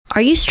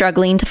Are you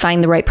struggling to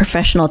find the right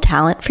professional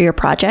talent for your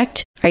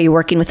project? Are you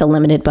working with a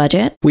limited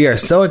budget? We are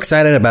so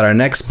excited about our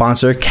next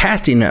sponsor,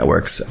 Casting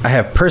Networks. I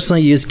have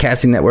personally used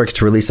Casting Networks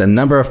to release a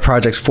number of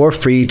projects for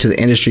free to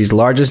the industry's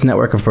largest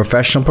network of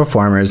professional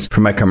performers for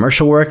my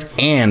commercial work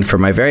and for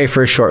my very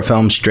first short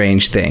film,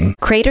 Strange Thing.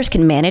 Creators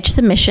can manage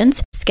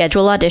submissions,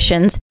 schedule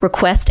auditions,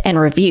 request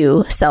and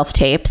review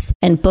self-tapes,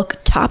 and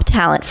book top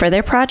talent for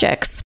their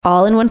projects,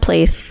 all in one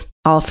place.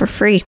 All for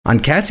free. On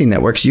Casting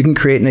Networks, you can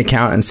create an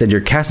account and send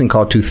your casting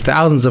call to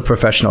thousands of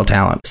professional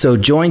talent. So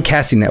join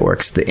Casting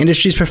Networks, the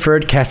industry's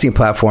preferred casting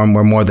platform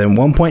where more than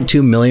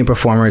 1.2 million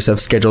performers have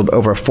scheduled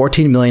over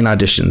 14 million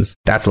auditions.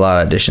 That's a lot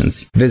of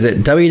auditions.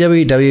 Visit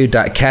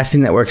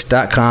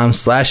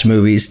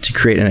www.castingnetworks.com/movies to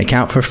create an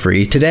account for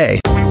free today.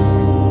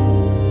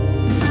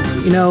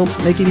 You know,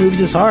 making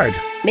movies is hard.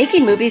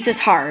 Making movies is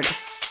hard.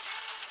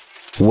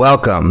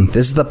 Welcome.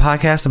 This is the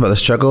podcast about the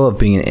struggle of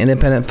being an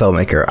independent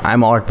filmmaker.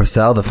 I'm Ulrich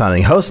Purcell, the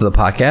founding host of the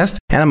podcast,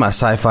 and I'm a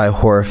sci-fi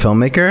horror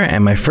filmmaker,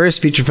 and my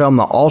first feature film,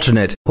 The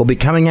Alternate, will be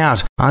coming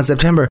out on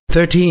September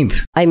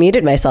 13th. I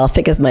muted myself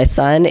because my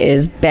son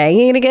is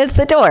banging against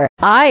the door.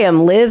 I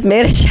am Liz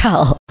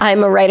Manichel.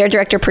 I'm a writer,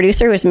 director,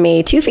 producer who has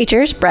made 2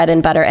 features, Bread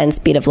and Butter and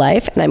Speed of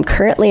Life, and I'm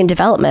currently in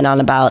development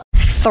on about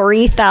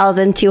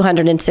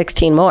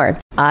 3,216 more.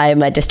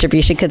 I'm a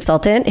distribution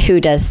consultant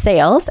who does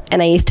sales,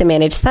 and I used to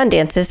manage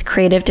Sundance's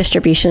creative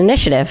distribution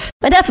initiative.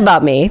 Enough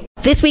about me.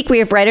 This week we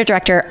have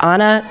writer-director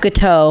Anna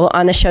Gutto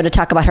on the show to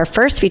talk about her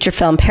first feature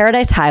film,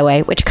 Paradise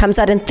Highway, which comes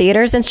out in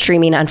theaters and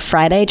streaming on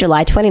Friday,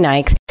 July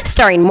 29th,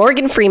 starring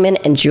Morgan Freeman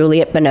and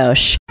Juliette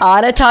Binoche.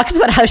 Anna talks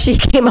about how she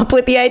came up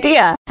with the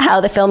idea,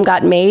 how the film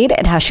got made,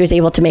 and how she was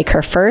able to make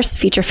her first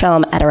feature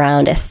film at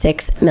around a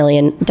 $6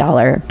 million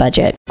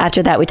budget.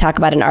 After that, we talk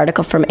about an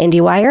article from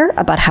IndieWire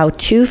about how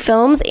 2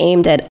 films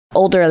aimed at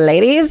older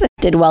ladies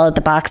did well at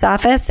the box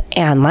office.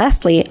 And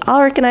lastly,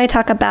 Ulrich and I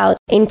talk about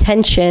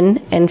intention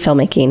in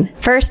filmmaking.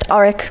 First,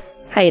 Ulrich,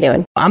 how you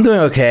doing? I'm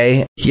doing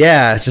okay.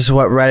 Yeah, it's just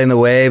riding the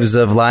waves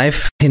of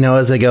life, you know,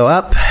 as they go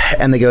up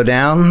and they go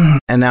down.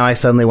 And now I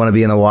suddenly want to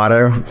be in the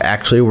water,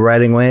 actually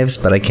riding waves,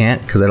 but I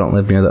can't because I don't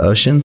live near the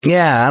ocean.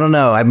 Yeah, I don't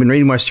know. I've been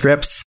reading more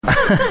scripts.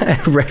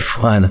 I read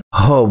one.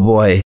 Oh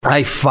boy.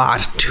 I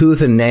fought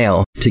tooth and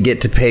nail to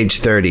get to page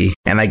 30.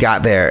 And I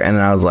got there and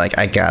I was like,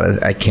 I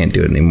can't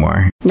do it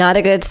anymore. Not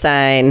a good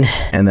sign.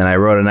 And then I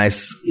wrote a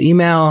nice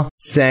email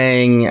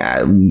saying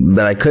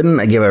that I couldn't.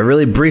 I gave a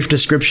really brief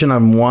description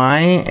on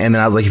why. And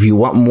then I was like, if you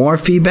want more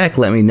feedback,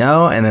 let me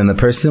know. And then the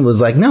person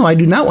was like, no, I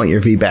do not want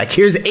your feedback.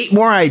 Here's 8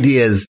 more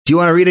ideas. Do you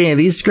want to read any of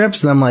these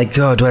scripts? And I'm like,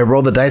 oh, do I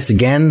roll the dice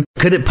again?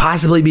 Could it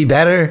possibly be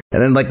better?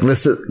 And then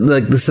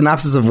the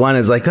synopsis of one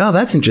is like, oh,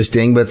 that's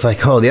interesting. But it's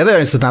like, oh, the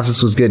other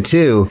synopsis was good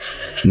too.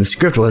 And the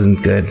script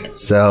wasn't good.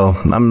 So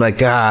I'm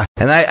like,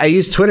 And I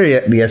used Twitter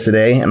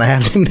yesterday and I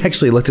haven't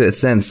actually looked at it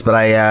since, but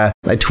I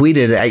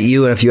tweeted at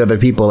you and a few other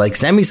people like,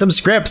 send me some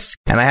scripts.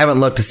 And I haven't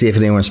looked to see if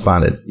anyone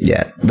responded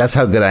yet. That's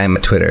how good I am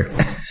at Twitter.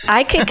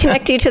 I could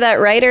connect you to that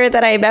writer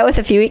that I met with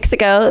a few weeks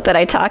ago that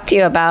I talked to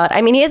you about.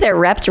 I mean, he is a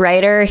repped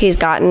writer. He's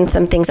gotten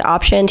some things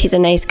optioned. He's a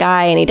nice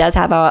guy, and he does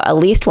have at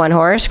least 1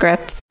 horror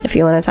script if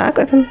you want to talk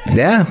with him.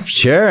 Yeah,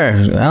 sure.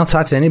 I'll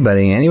talk to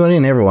anybody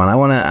and everyone. I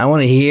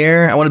want to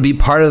hear. I want to be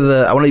part of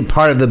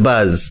the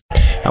buzz.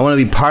 I want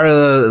to be part of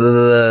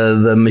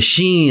the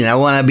machine. I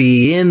want to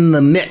be in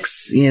the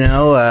mix, you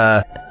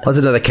know. What's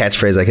another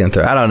catchphrase I can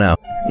throw? I don't know.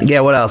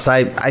 Yeah, what else?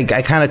 I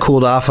kind of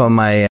cooled off on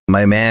my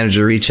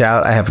manager reach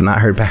out. I have not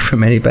heard back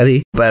from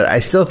anybody, but I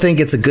still think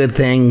it's a good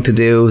thing to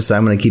do, so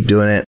I'm going to keep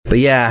doing it. But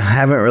yeah, I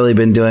haven't really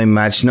been doing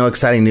much. No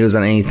exciting news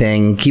on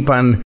anything. Keep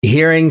on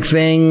hearing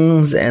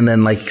things and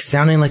then like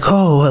sounding like,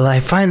 oh, well, I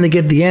finally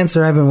get the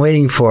answer I've been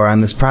waiting for on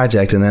this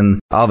project. And then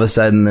all of a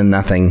sudden, then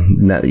nothing,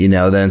 you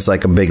know, then it's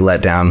like a big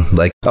letdown.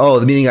 Like, oh,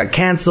 the meeting got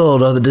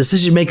canceled. Oh, the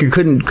decision maker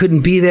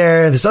couldn't be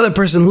there. This other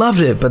person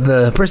loved it, but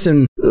the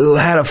person who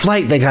had a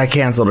flight that got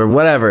canceled or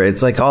whatever.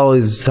 It's like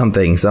always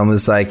something. So I'm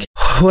just like,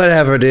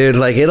 whatever, dude.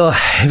 Like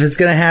if it's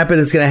going to happen,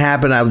 it's going to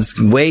happen. I'll just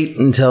wait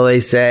until I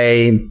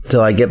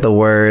get the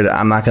word.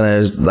 I'm not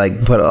going to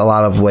like put a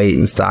lot of weight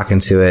and stock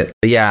into it.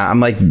 But yeah,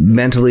 I'm like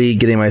mentally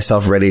getting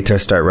myself ready to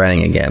start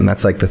writing again.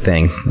 That's like the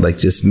thing, like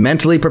just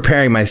mentally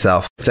preparing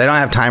myself. So I don't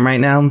have time right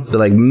now, but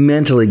like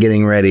mentally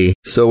getting ready.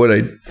 So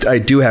when I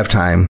do have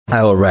time,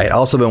 I will write.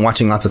 Also been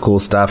watching lots of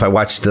cool stuff. I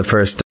watched the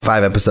first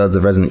 5 episodes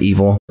of Resident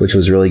Evil, which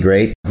was really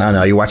great. I don't know.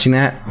 Are you watching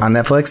that on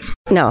Netflix?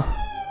 No.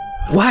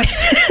 What?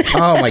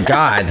 Oh my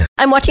God.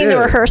 I'm watching The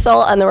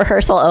Rehearsal and The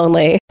Rehearsal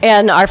only.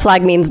 And Our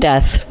Flag Means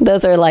Death.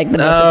 Those are like the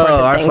most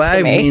important things to me.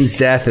 Our Flag Means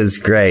Death is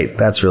great.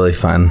 That's really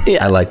fun.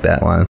 Yeah. I like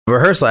that one.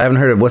 Rehearsal. I haven't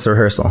heard of what's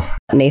Rehearsal?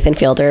 Nathan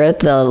Fielder,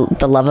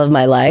 the love of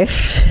my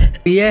life.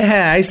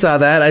 Yeah, I saw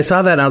that.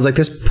 And I was like,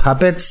 there's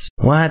puppets?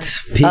 What?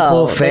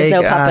 People fake? There's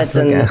no puppets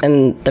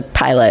in the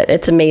pilot.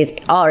 It's amazing.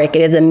 Ulrich,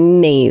 it is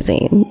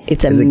amazing.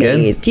 It's amazing.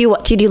 Is it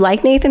good? Did you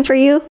like Nathan For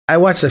You? I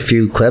watched a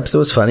few clips. It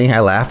was funny. I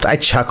laughed. I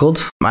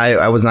chuckled.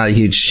 I was not a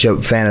huge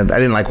fan of. I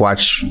didn't like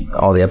watch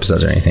all the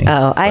episodes or anything.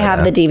 Oh, I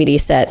have the DVD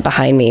set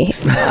behind me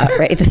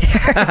right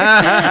there.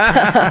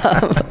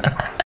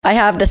 I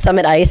have the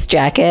Summit Ice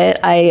jacket.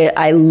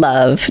 I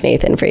love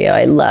Nathan for you.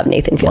 I love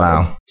Nathan Fielder.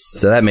 Wow.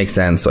 So that makes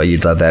sense why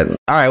you'd love that. All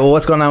right. Well,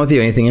 what's going on with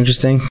you? Anything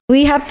interesting?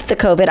 We have the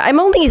COVID. I'm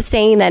only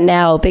saying that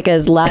now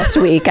because last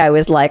week I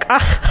was like,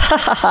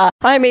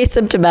 I'm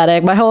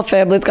asymptomatic. My whole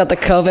family's got the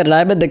COVID and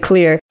I'm in the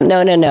clear.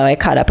 No. It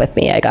caught up with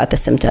me. I got the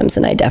symptoms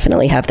and I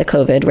definitely have the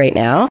COVID right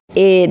now.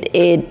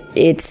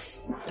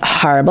 It's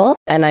horrible.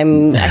 And I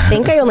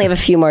think I only have a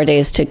few more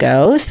days to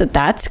go. So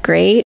that's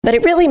great. But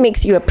it really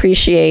makes you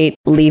appreciate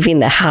leaving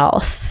the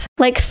house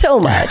like so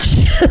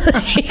much.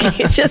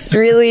 I just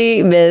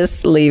really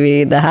miss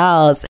leaving the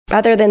house.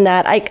 Other than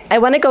that, I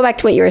want to go back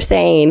to what you were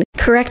saying.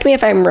 Correct me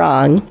if I'm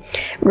wrong.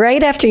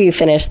 Right after you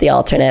finished the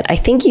alternate, I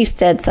think you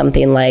said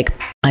something like,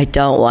 I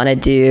don't want to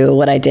do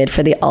what I did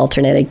for the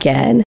alternate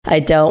again. I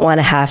don't want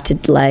to have to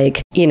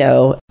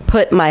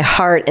put my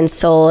heart and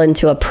soul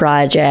into a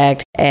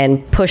project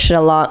and push it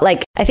along.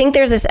 Like, I think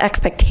there's this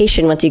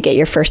expectation once you get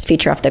your first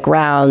feature off the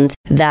ground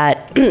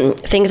that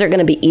things are going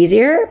to be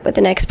easier with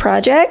the next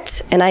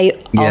project. And I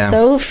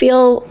also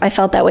I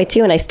felt that way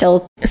too. And I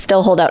still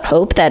hold out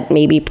hope that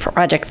maybe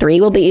project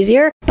 3 will be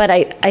easier. But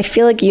I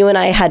feel like you and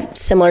I had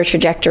similar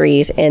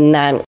trajectories in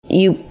that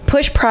you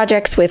push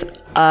projects with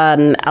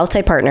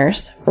outside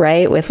partners,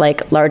 right? With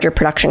like larger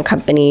production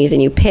companies,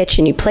 and you pitch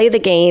and you play the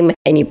game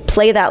and you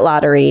play that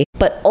lottery.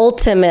 But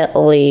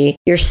ultimately,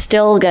 you're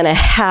still going to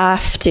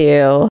have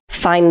to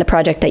find the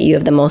project that you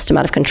have the most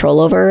amount of control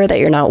over, that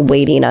you're not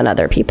waiting on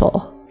other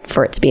people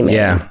for it to be made.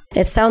 Yeah.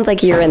 It sounds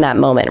like you're in that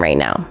moment right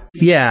now.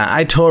 Yeah,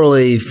 I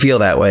totally feel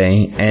that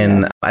way.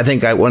 And I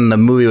think when the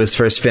movie was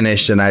first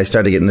finished and I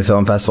started getting to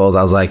film festivals,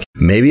 I was like,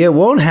 maybe it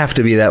won't have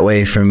to be that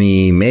way for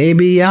me.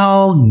 Maybe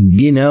I'll,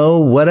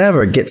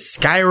 whatever, get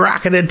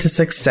skyrocketed to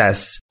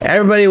success.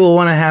 Everybody will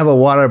want to have a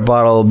water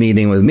bottle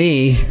meeting with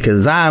me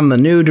because I'm a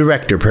new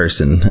director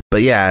person.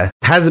 But yeah,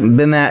 hasn't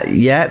been that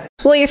yet.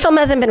 Well, your film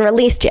hasn't been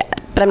released yet.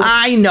 But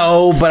I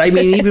know, but I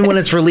mean, even when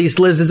it's released,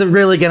 Liz, is it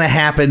really going to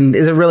happen?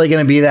 Is it really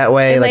going to be that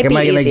way? Am I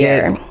going to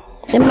get...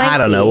 I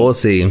don't know. We'll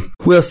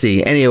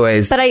see.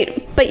 Anyways.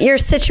 But your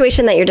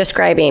situation that you're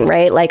describing,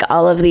 right? Like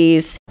all of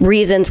these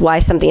reasons why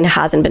something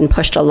hasn't been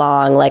pushed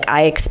along, like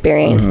I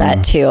experience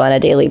that too on a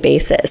daily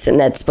basis. And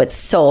that's what's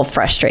so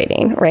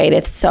frustrating, right?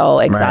 It's so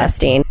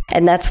exhausting. Right.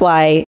 And that's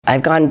why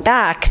I've gone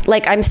back.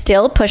 Like I'm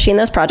still pushing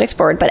those projects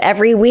forward, but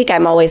every week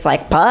I'm always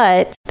like,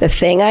 but the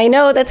thing I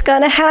know that's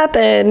going to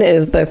happen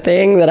is the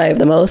thing that I have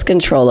the most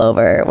control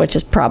over, which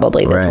is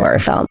probably this horror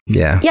film.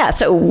 Yeah. Yeah.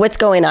 So what's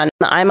going on?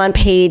 I'm on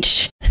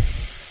page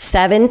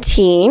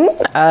 17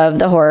 of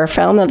the horror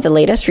film of the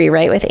latest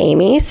rewrite with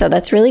Amy. So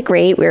that's really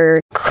great.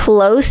 We're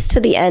close to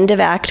the end of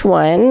Act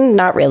 1.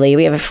 Not really.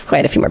 We have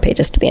quite a few more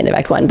pages to the end of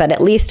Act 1, but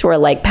at least we're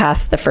like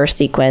past the first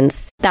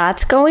sequence.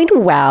 That's going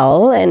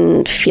well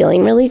and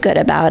feeling really good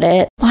about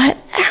it. What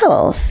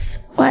else?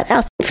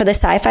 For the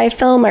sci-fi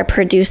film, our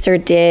producer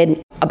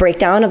did a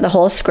breakdown of the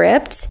whole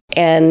script,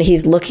 and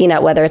he's looking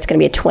at whether it's going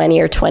to be a 20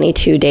 or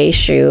 22-day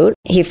shoot.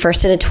 He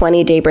first did a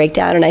 20-day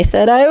breakdown, and I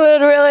said, I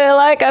would really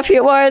like a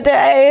few more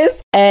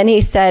days. And he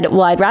said,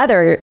 well, I'd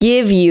rather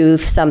give you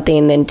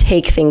something than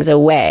take things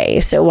away.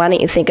 So why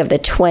don't you think of the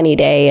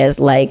 20-day as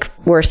like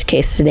worst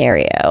case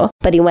scenario?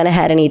 But he went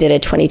ahead and he did a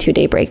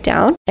 22-day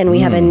breakdown, and we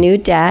have a new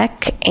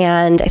deck,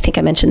 and I think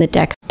I mentioned the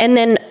deck. And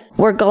then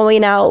we're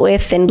going out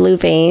with Thin Blue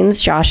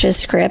Veins, Josh's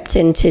script,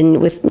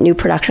 with new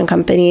production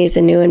companies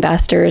and new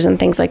investors and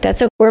things like that.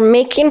 So we're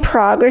making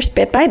progress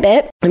bit by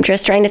bit. I'm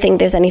just trying to think if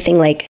there's anything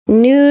like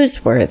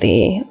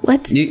newsworthy.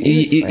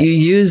 You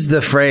use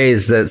the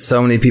phrase that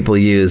so many people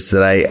use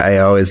that I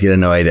always get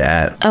annoyed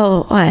at.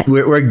 Oh, what?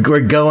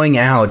 We're going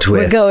out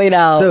with. We're going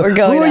out. So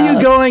who are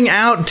you going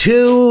out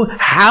to?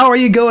 How are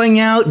you going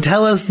out?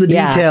 Tell us the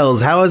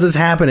details. How is this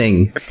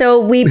happening? So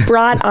we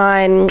brought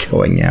on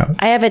going out.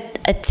 I have a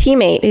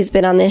teammate who's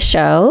been on this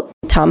show,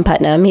 Tom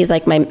Putnam. He's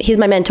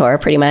my mentor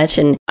pretty much,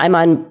 and I'm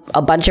on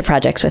a bunch of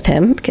projects with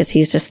him because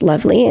he's just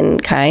lovely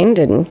and kind,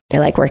 and I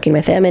like working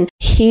with him. And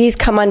he's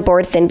come on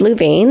board Thin Blue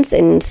Veins,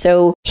 and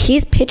so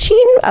he's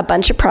pitching a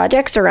bunch of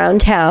projects around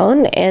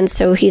town, and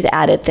so he's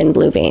added Thin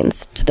Blue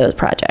Veins to those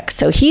projects.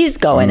 So he's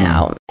going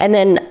out, and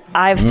then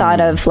I've thought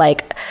of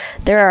like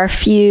there are a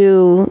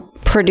few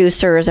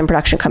producers and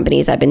production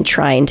companies I've been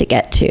trying to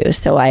get to,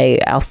 so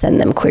I'll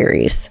send them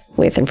queries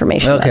with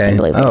information about Thin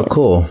Blue Veins. Oh,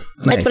 cool.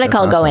 Nice. That's what I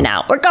call going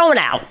out. We're going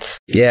out.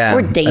 Yeah.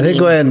 We're dating. I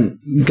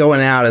think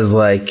going out is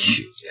like,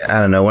 I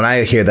don't know, when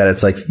I hear that,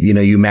 it's like,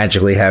 you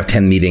magically have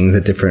 10 meetings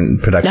at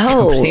different production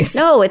companies.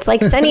 No, it's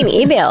like sending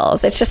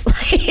emails. It's just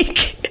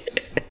like...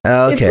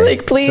 Okay.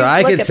 Like, please so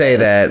I could say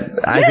that.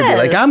 I could be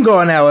like, I'm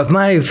going out with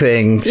my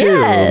thing too.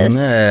 Yes.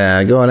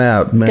 Yeah, going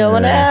out.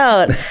 Going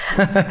out.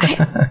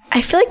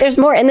 I feel like there's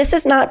more, and this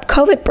is not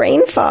COVID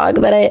brain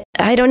fog, but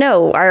I don't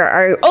know.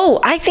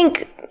 I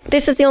think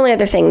this is the only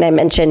other thing that I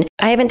mentioned.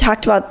 I haven't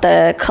talked about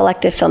the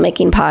collective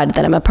filmmaking pod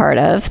that I'm a part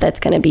of that's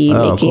going to be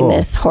making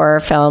this horror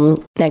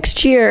film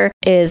next year.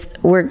 Is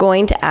we're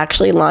going to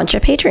actually launch a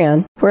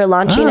Patreon. We're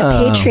launching a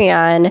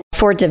Patreon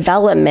for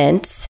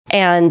development,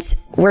 and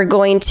we're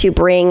going to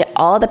bring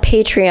all the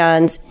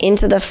Patreons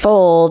into the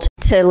fold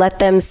to let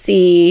them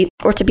see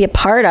or to be a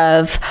part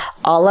of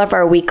all of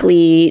our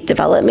weekly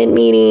development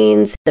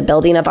meetings, the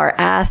building of our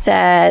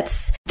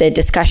assets, the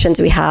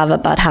discussions we have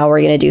about how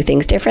we're going to do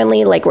things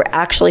differently. Like, we're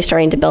actually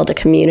starting to build a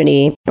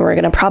community, and we're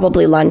going to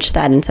probably launch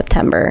that in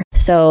September.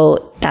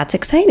 So that's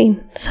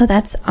exciting. So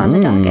that's on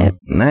the docket.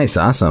 Nice.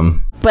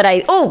 Awesome. But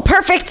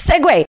perfect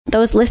segue.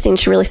 Those listening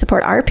should really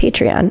support our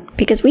Patreon,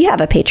 because we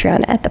have a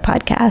Patreon at the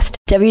podcast.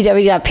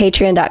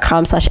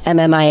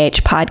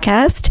 www.patreon.com/MMIH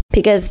podcast,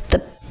 because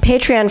the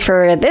Patreon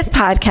for this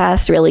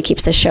podcast really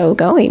keeps the show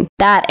going.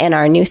 That and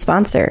our new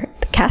sponsor,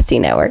 the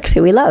Casting Networks,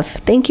 who we love.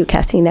 Thank you,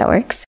 Casting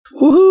Networks.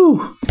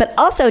 Woohoo! But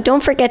also,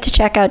 don't forget to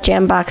check out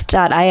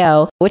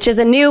Jambox.io, which is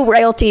a new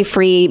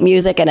royalty-free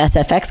music and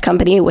SFX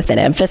company with an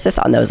emphasis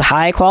on those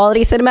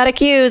high-quality cinematic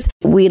cues.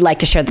 We'd like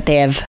to share that they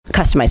have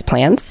customized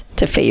plans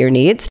to fit your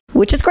needs,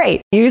 which is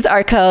great. Use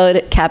our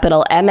code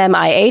capital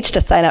MMIH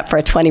to sign up for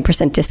a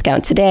 20%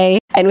 discount today.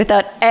 And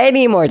without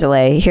any more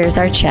delay, here's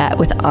our chat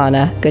with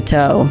Anna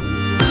Gutto.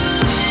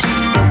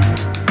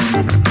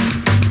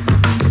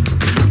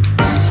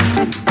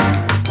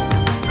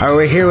 All right,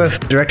 we're here with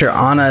director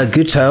Anna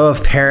Gutto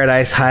of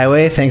Paradise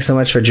Highway. Thanks so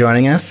much for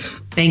joining us.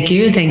 Thank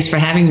you. Thanks for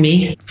having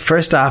me.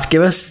 First off,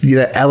 give us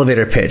the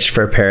elevator pitch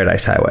for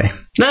Paradise Highway.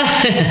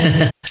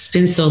 It's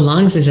been so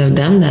long since I've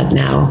done that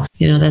now.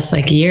 That's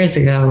like years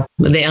ago.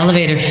 The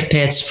elevator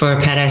pitch for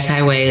Paradise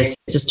Highway is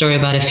a story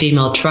about a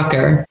female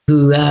trucker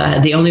who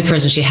the only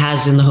person she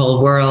has in the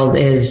whole world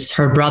is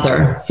her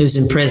brother, who's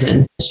in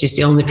prison. She's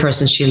the only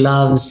person she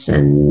loves,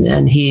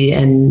 and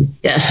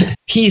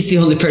he's the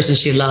only person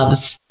she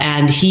loves.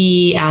 And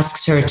he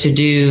asks her to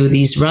do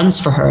these runs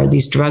for her,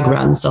 these drug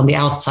runs on the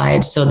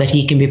outside, so that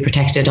he can be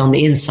protected on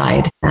the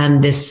inside.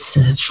 And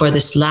for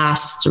this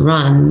last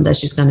run that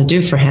she's going to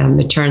do for him,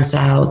 it turns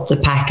out the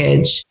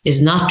package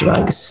is not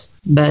drugs,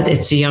 but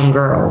it's a young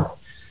girl.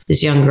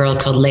 This young girl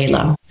called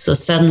Layla. So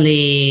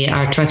suddenly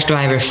our truck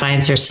driver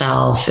finds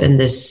herself in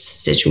this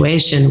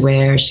situation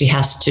where she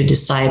has to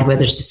decide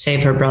whether to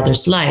save her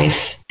brother's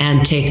life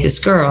and take this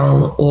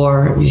girl,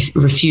 or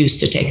refuse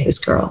to take this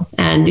girl.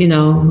 And,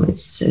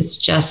 it's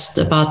just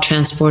about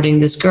transporting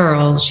this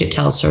girl, she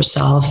tells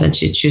herself, and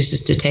she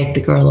chooses to take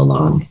the girl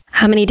along.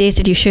 How many days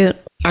did you shoot?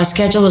 Our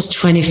schedule was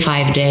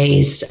 25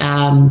 days.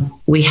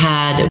 We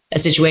had a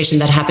situation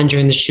that happened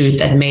during the shoot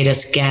that made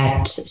us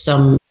get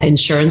some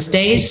insurance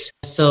days.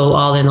 So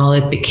all in all,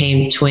 it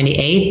became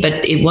 28,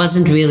 but it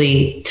wasn't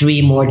really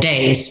 3 more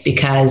days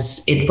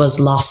because it was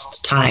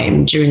lost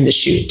time during the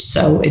shoot.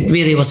 So it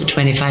really was a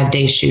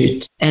 25-day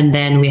shoot. And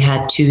then we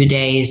had 2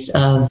 days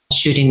of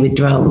shooting with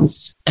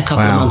drones a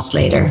couple of months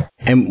later.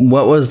 And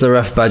what was the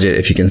rough budget,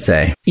 if you can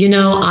say?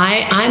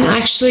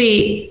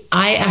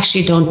 I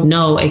actually don't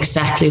know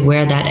exactly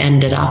where that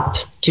ended up,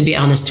 to be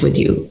honest with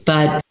you.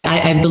 But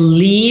I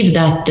believe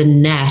that the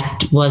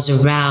net was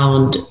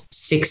around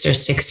 6 or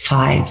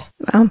 6.5.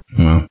 Wow.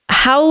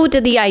 How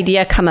did the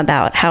idea come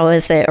about? How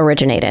was it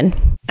originated?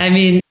 I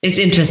mean, it's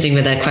interesting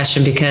with that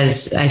question,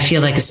 because I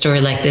feel like a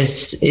story like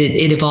this,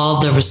 it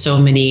evolved over so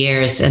many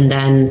years. And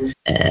then...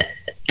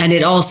 And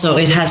it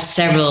has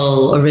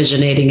several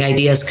originating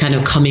ideas kind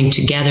of coming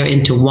together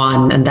into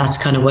one. And that's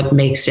kind of what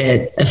makes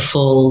it a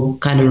full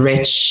kind of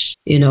rich,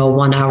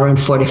 1 hour and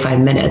 45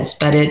 minutes.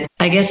 But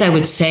I guess I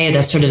would say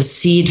that sort of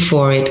seed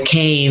for it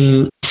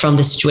came from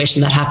the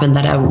situation that happened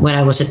when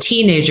I was a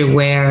teenager,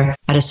 where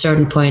at a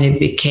certain point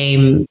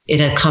it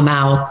had come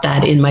out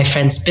that in my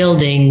friend's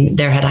building,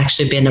 there had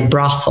actually been a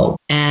brothel.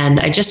 And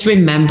I just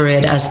remember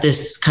it as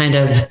this kind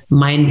of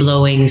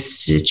mind-blowing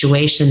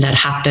situation that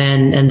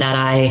happened, and that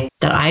I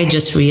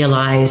just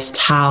realized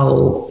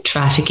how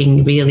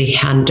trafficking really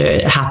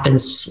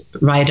happens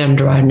right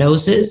under our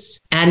noses.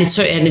 And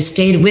it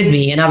stayed with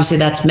me. And obviously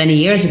that's many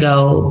years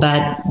ago,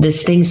 but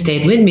this thing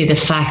stayed with me, the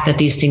fact that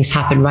these things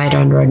happen right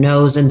under our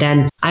nose. And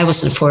then I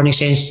was a foreign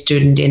exchange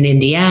student in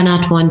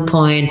Indiana at one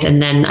point,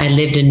 and then I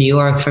lived in New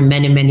York for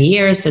many, many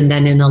years, and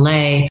then in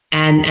LA.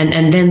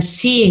 And then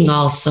seeing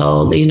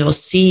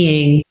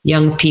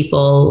young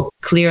people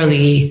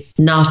clearly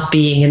not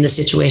being in the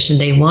situation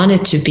they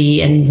wanted to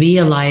be, and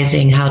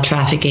realizing how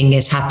trafficking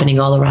is happening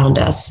all around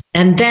us.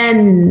 And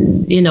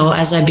then,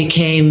 as I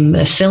became a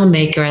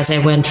filmmaker, as I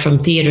went from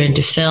theater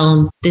into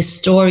film, this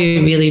story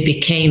really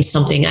became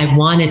something I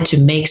wanted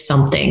to make,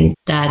 something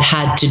that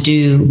had to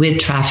do with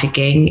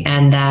trafficking,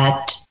 and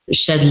that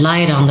shed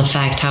light on the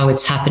fact how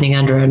it's happening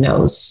under our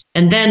nose.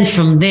 And then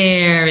from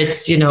there,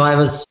 it's,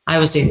 I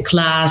was in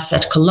class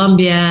at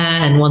Columbia,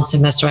 and one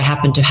semester I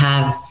happened to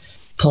have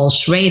Paul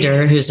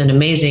Schrader, who's an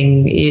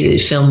amazing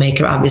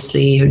filmmaker,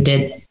 obviously, who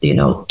did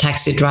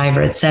taxi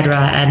driver,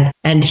 etc.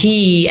 And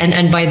he,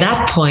 and by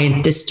that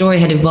point, this story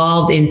had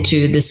evolved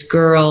into this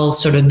girl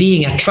sort of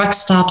being at truck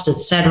stops,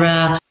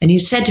 etc. And he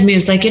said to me, he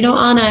was like, Anna,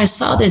 I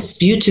saw this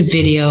YouTube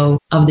video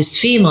of this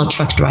female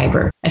truck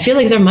driver. I feel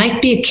like there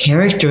might be a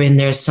character in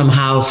there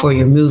somehow for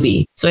your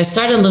movie. So I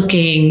started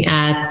looking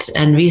at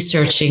and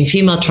researching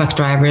female truck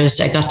drivers.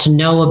 I got to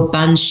know a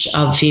bunch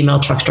of female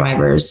truck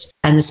drivers,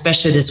 and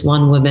especially this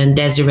one woman,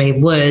 Desiree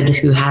Wood,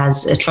 who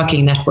has a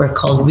trucking network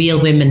called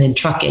Real Women in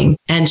Trucking.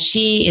 And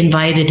she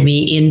invited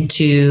me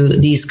into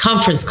these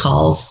conference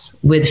calls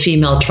with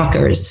female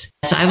truckers.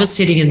 So I was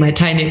sitting in my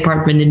tiny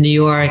apartment in New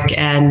York,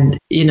 and,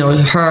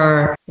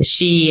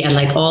 she and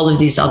like all of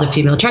these other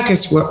female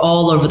truckers were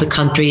all over the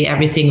country,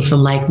 everything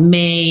from like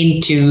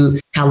Maine to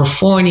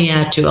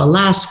California to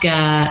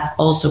Alaska,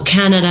 also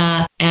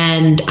Canada.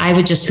 And I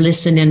would just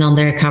listen in on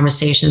their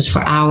conversations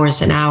for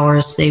hours and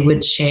hours. They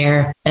would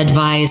share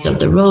advice of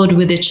the road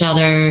with each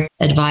other,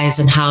 advice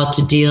on how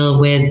to deal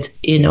with,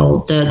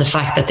 the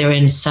fact that they're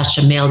in such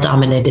a male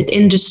dominated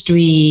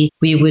industry.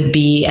 We would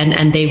be,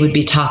 and they would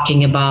be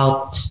talking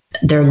about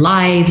their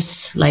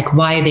lives, like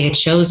why they had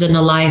chosen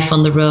a life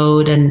on the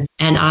road. And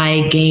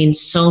I gained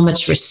so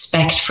much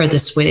respect for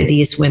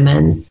these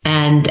women.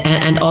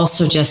 And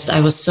also just,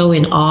 I was so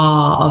in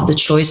awe of the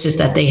choices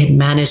that they had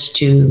managed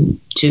to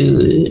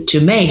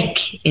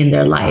make in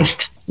their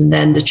life. And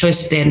then the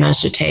choices they had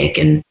managed to take.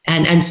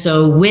 And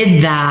so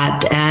with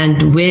that,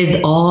 and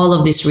with all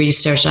of this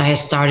research I had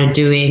started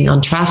doing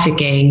on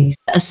trafficking,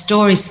 a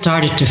story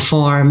started to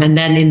form. And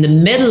then in the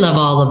middle of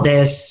all of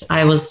this,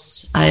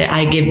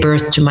 I gave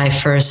birth to my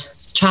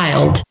first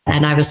child,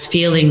 and I was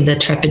feeling the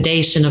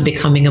trepidation of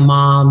becoming a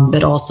mom,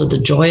 but also the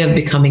joy of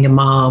becoming a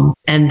mom.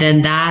 And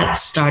then that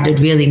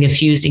started really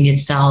infusing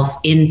itself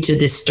into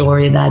this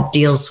story that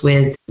deals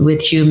with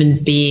human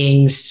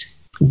beings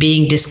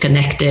being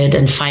disconnected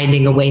and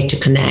finding a way to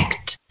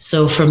connect.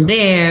 So from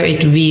there,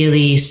 it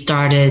really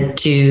started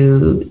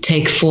to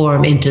take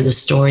form into the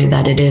story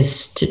that it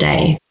is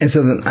today. And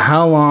so then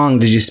how long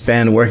did you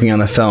spend working on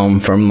the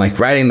film, from like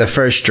writing the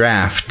first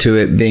draft to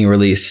it being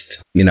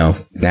released,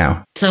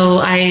 now? So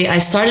I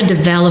started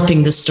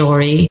developing the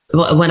story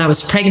when I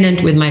was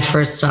pregnant with my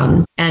first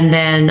son. And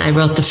then I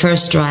wrote the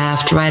first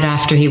draft right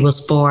after he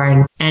was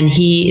born. And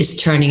he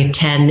is turning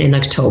 10 in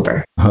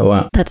October. Oh,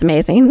 wow. That's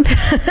amazing.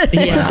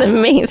 That's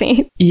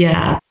amazing.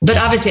 Yeah. But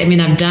obviously,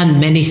 I've done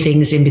many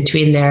things in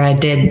between there. I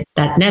did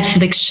that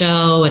Netflix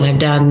show, and I've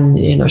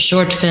done,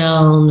 short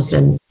films,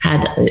 and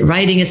had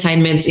writing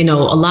assignments, a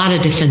lot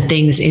of different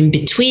things in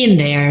between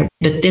there.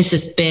 But this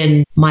has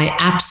been my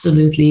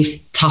absolutely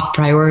top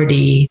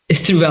priority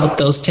throughout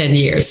those 10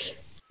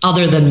 years,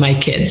 other than my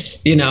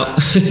kids,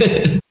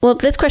 Well,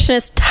 this question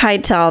is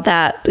tied to all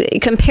that.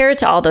 Compared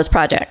to all those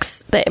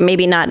projects, that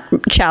maybe not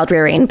child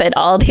rearing, but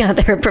all the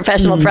other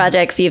professional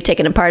projects you've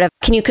taken a part of,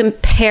 can you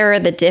compare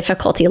the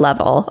difficulty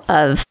level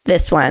of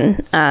this one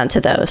to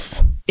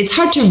those? It's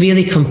hard to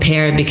really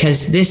compare,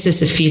 because this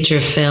is a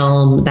feature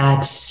film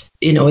that's,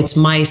 it's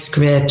my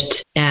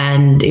script,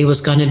 and it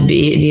was going to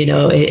be,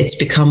 it's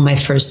become my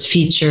first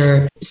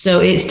feature. So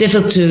it's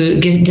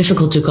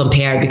difficult to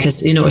compare,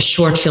 because, a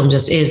short film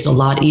just is a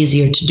lot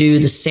easier to do.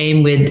 The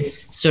same with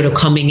sort of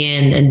coming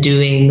in and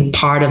doing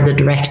part of the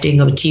directing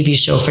of a TV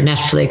show for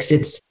Netflix.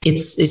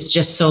 It's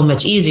just so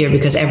much easier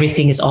because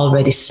everything is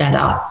already set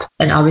up.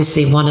 And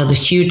obviously one of the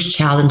huge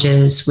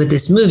challenges with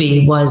this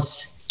movie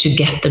was to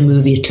get the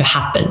movie to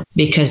happen,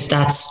 because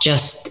that's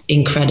just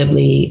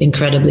incredibly,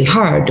 incredibly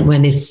hard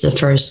when it's the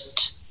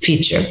first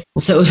feature.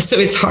 So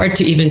it's hard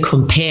to even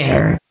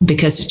compare,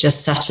 because it's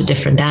just such a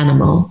different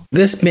animal.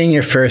 This being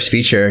your first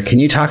feature, can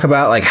you talk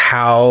about like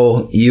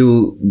how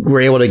you were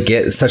able to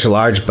get such a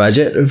large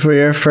budget for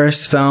your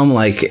first film?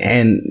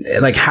 And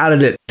how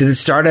did it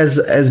start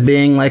as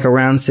being like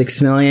around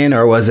 6 million,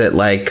 or was it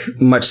like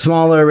much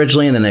smaller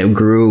originally and then it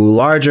grew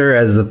larger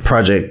as the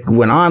project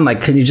went on?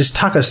 Can you just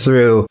talk us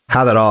through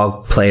how that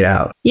all played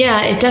out?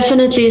 Yeah, it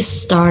definitely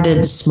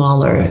started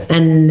smaller.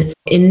 And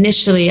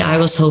initially I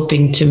was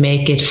hoping to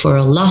make it for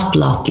a lot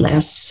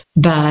less,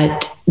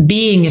 but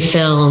being a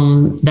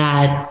film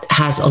that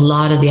has a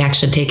lot of the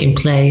action taking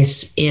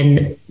place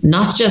in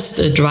not just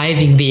a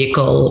driving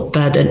vehicle,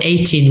 but an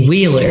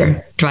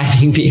 18-wheeler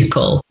driving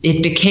vehicle,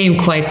 it became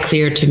quite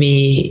clear to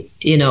me,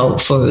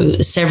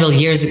 for several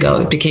years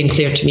ago, it became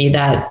clear to me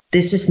that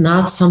this is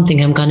not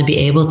something I'm going to be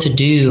able to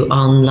do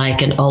on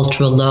like an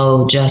ultra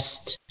low,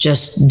 just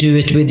do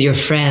it with your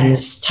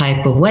friends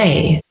type of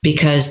way,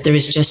 because there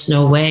is just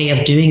no way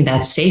of doing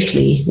that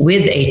safely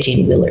with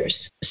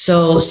 18-wheelers.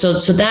 So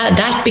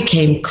that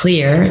became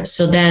clear.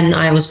 So then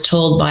I was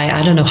told by,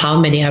 I don't know how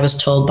many I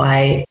was told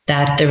by,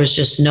 that there was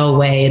just no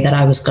way that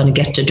I was going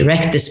to get to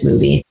direct this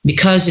movie,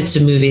 because it's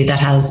a movie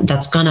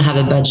that's going to have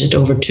a budget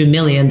over 2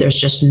 million. There's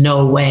just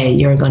no way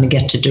you're going to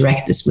get to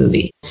direct this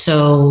movie.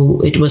 So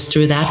it was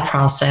through that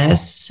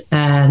process,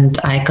 and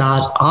I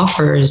got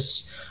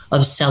offers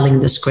of selling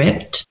the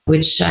script,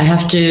 which I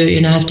have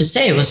to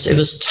say it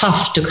was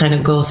tough to kind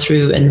of go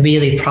through and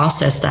really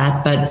process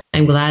that. But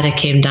I'm glad I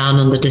came down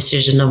on the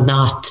decision of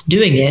not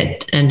doing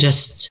it and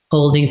just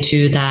holding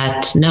to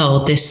that.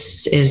 No,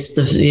 this is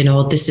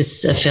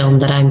a film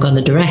that I'm going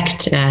to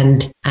direct,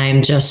 and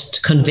I'm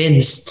just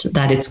convinced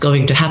that it's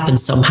going to happen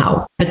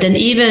somehow. But then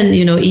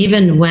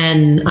even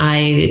when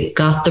I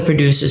got the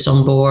producers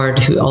on board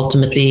who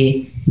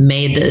ultimately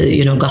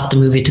got the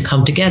movie to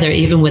come together,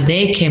 even when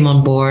they came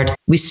on board,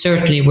 we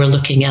certainly were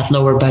looking at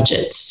lower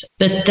budgets.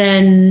 But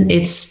then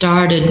it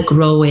started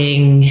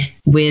growing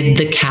with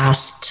the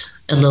cast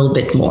a little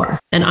bit more.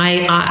 And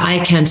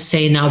I can't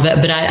say now,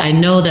 but I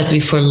know that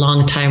we for a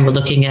long time were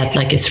looking at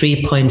like a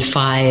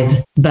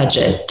 3.5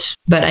 budget.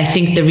 But I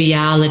think the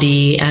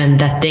reality,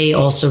 and that they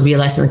also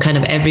realized, and kind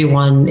of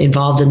everyone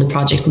involved in the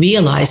project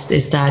realized,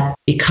 is that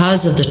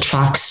because of the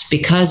trucks,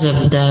 because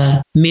of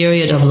the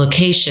myriad of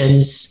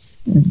locations,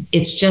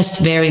 it's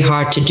just very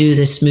hard to do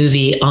this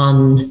movie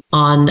on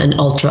an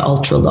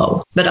ultra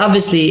low. But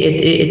obviously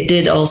it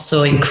did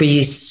also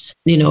increase,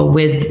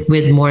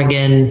 with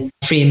Morgan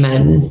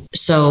Freeman.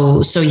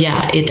 So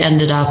yeah, it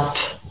ended up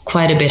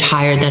quite a bit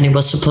higher than it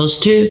was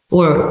supposed to,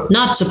 or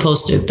not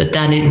supposed to, but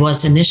than it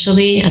was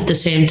initially. At the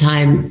same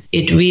time,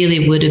 it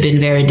really would have been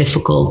very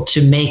difficult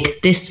to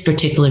make this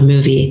particular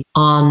movie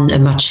on a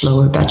much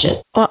lower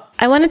budget. Well,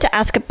 I wanted to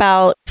ask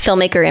about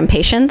filmmaker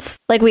impatience.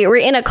 Like, we're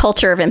in a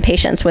culture of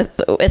impatience,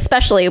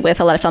 especially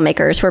with a lot of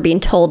filmmakers who are being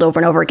told over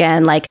and over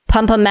again, like,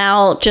 pump them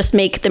out, just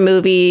make the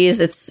movies.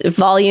 It's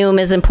volume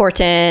is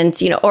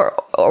important, or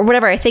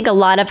whatever. I think a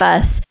lot of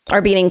us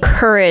are being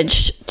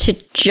encouraged to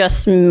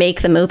just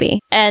make the movie.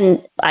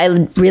 And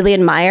I really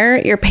admire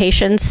your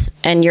patience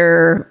and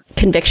your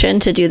conviction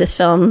to do this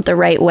film the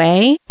right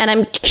way. And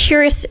I'm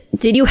curious,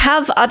 did you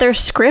have other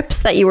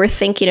scripts that you were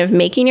thinking of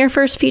making your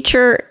first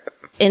feature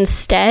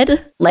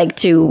instead, like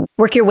to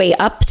work your way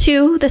up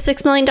to the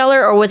 $6 million,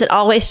 or was it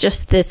always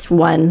just this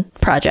one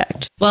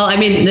project? Well, I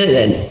mean,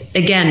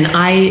 again,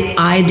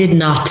 I did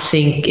not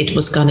think it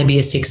was going to be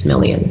a 6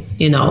 million.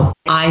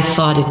 I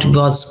thought it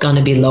was going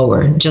to be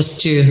lower.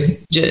 Just to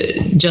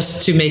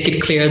make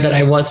it clear that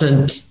I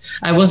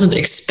wasn't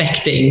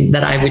expecting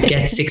that I would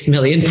get 6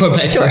 million for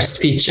my first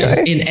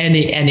feature in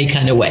any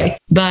kind of way.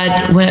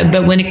 But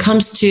when it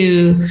comes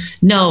to,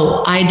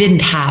 no, I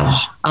didn't have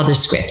other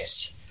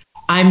scripts.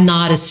 I'm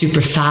not a super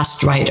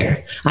fast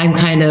writer. I'm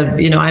kind of,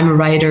 I'm a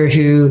writer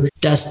who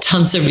does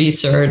tons of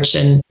research,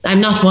 and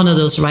I'm not one of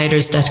those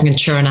writers that can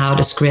churn out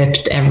a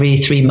script every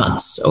 3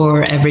 months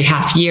or every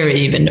half year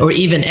even, or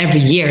even every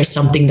year,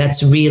 something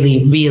that's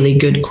really, really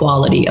good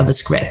quality of a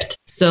script.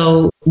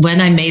 So when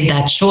I made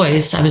that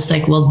choice, I was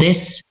like, well,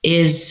 this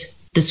is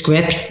the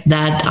script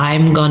that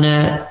I'm going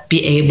to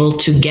be able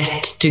to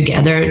get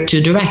together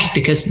to direct,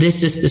 because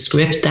this is the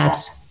script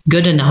that's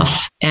good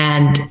enough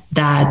and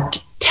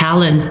that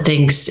talent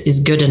thinks is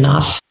good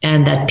enough,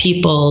 and that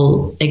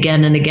people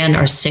again and again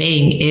are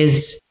saying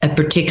is a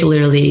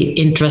particularly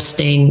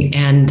interesting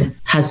and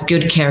has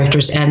good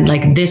characters, and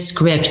like this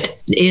script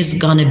is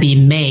gonna be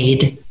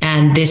made,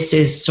 and this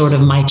is sort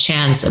of my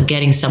chance of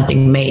getting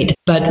something made.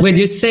 But when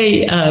you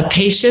say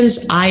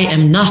patience, I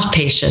am not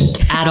patient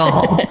at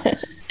all.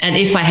 And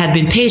if I had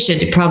been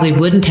patient, it probably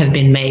wouldn't have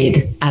been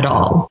made at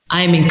all.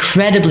 I'm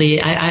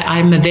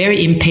a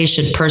very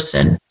impatient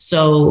person.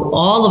 So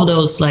all of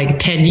those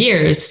 10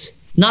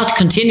 years, not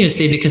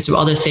continuously because of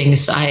other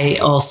things I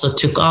also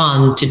took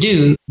on to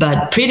do,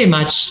 but pretty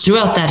much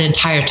throughout that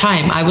entire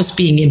time, I was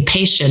being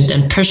impatient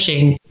and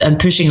pushing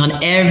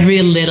on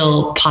every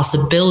little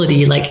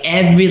possibility, like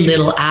every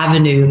little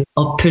avenue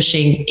of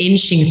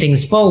inching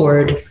things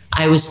forward.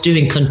 I was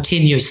doing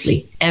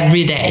continuously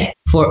every day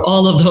for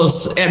all of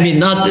those. I mean,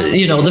 not,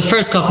 the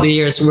first couple of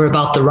years were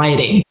about the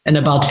writing and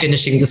about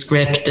finishing the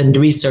script and the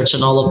research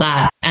and all of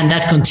that. And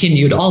that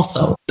continued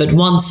also. But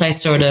once I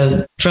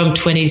from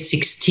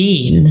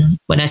 2016,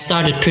 when I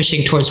started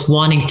pushing towards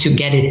wanting to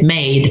get it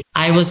made,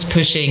 I was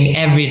pushing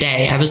every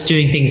day. I was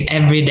doing things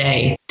every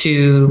day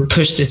to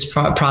push this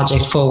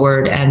project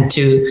forward and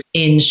to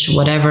inch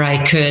whatever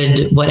I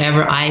could,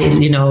 whatever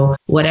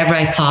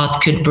I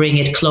thought could bring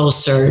it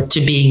closer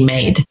to being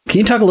made. Can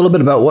you talk a little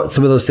bit about what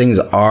some of those things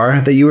are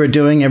that you were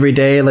doing every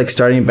day, like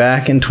starting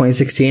back in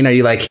 2016? Are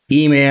you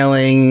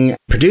emailing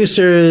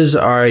producers?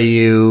 Are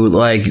you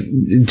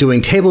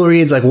doing table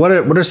reads? What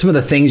are some of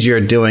the things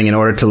you're doing in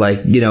order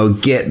to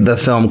get the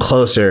film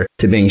closer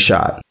to being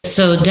shot?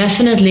 So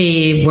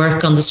definitely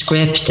work on the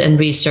script and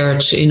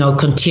research,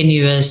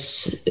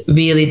 continuous,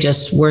 really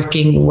just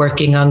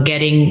working on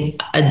getting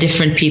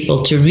different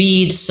people to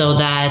read so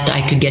that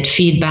I could get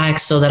feedback,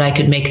 so that I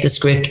could make the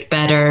script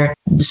better.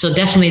 So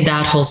definitely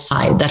that whole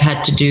side that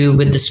had to do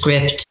with the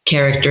script,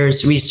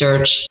 characters,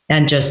 research,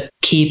 and just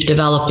keep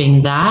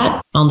developing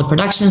that. On the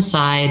production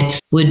side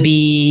would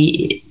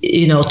be,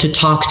 to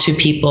talk to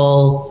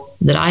people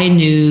that I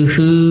knew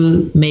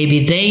who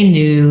maybe they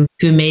knew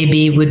who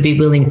maybe would be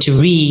willing to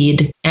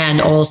read,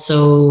 and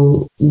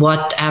also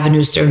what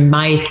avenues there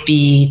might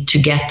be to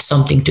get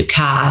something to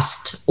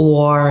cast.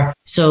 Or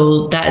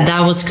so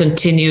that was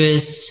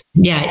continuous,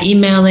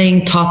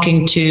 emailing,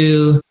 talking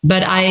to,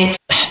 but I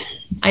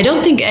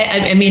don't think,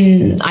 I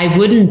mean, I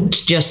wouldn't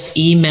just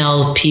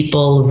email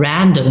people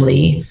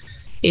randomly.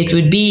 It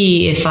would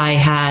be if I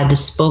had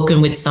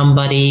spoken with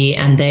somebody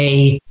and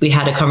we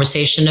had a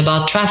conversation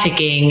about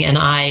trafficking, and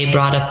I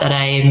brought up that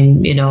I,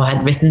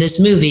 had written this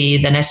movie,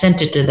 then I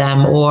sent it to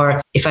them.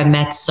 Or if I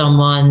met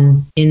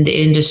someone in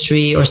the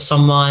industry or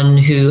someone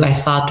who I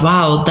thought,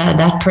 wow,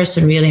 that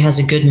person really has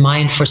a good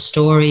mind for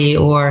story,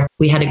 or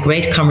we had a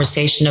great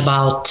conversation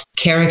about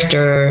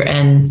character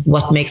and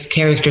what makes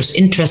characters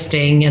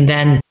interesting. And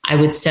then I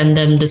would send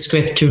them the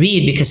script to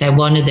read because I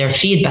wanted their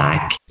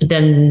feedback.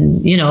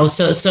 Then,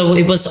 so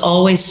it was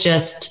always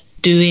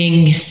just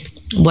doing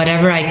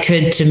whatever I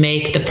could to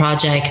make the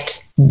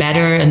project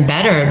better and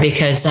better,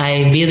 because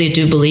I really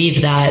do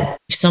believe that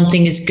if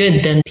something is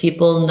good, then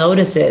people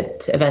notice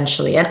it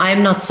eventually. And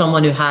I'm not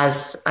someone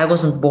I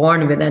wasn't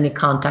born with any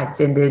contacts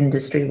in the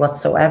industry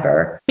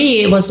whatsoever. For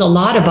me, it was a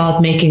lot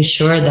about making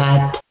sure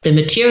that the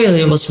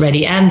material was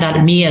ready, and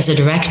that me as a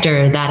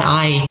director, that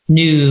I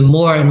knew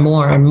more and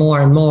more and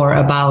more and more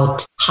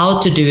about how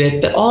to do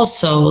it, but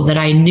also that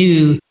I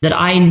knew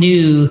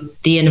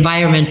the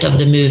environment of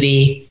the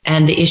movie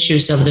and the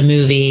issues of the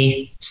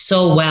movie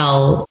so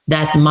well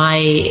that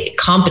my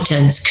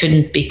competence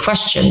couldn't be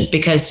questioned.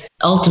 Because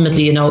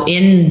ultimately,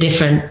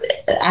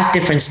 at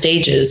different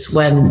stages,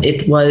 when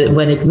it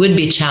would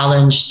be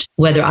challenged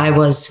whether I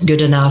was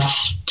good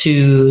enough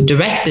to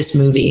direct this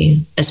movie,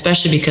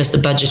 especially because the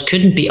budget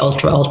couldn't be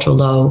ultra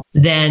low,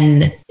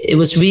 then it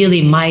was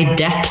really my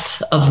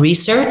depth of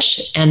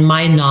research and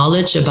my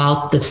knowledge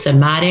about the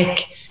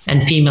thematic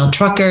and female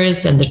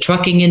truckers and the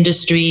trucking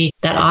industry,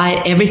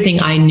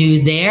 everything I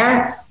knew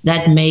there,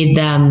 that made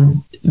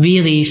them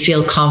really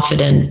feel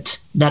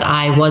confident that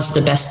I was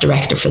the best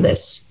director for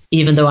this,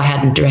 even though I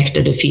hadn't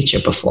directed a feature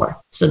before.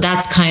 So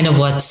that's kind of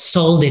what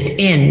sold it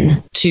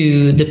in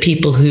to the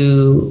people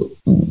who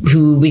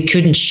we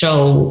couldn't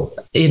show,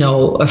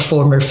 a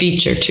former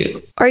feature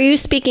to. Are you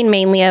speaking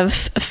mainly of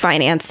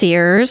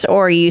financiers,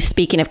 or are you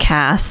speaking of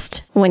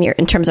cast when you're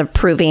in terms of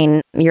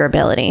proving your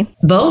ability?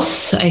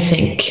 Both, I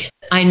think.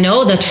 I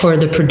know that for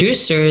the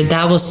producer,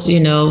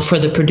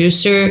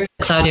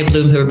 Claudia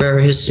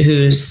Blumhuber,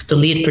 who's the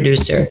lead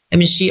producer, I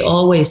mean, she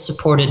always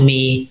supported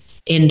me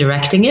in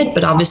directing it,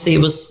 but obviously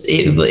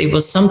it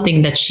was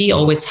something that she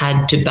always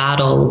had to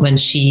battle when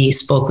she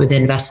spoke with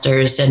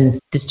investors and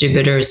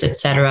distributors,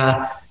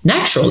 etc.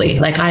 Naturally,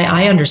 like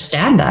I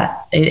understand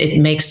that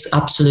it makes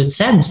absolute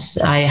sense.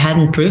 I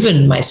hadn't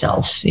proven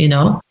myself,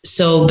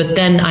 So, but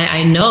then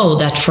I know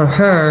that for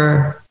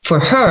her,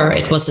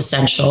 it was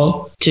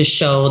essential to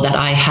show that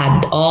I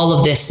had all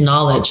of this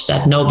knowledge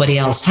that nobody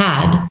else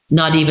had.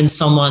 Not even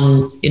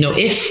someone,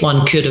 if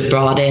one could have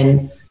brought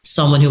in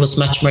someone who was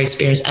much more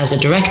experienced as a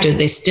director,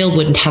 they still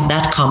wouldn't have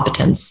that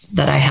competence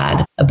that I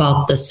had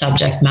about the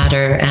subject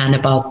matter and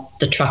about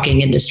the trucking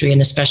industry, and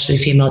especially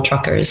female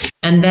truckers.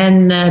 And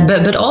then,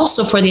 but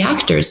also for the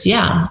actors,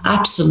 yeah,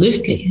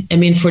 absolutely. I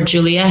mean, for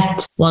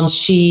Juliette, once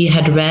she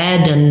had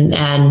read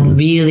and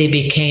really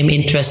became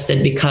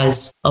interested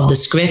because of the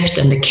script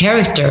and the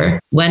character,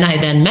 when I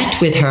then met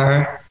with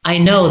her, I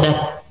know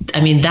that,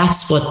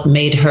 that's what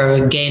made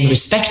her gain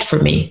respect for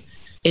me,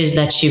 is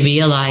that she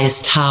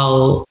realized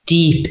how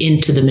deep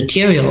into the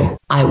material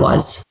I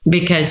was,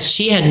 because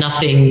she had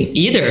nothing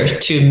either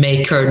to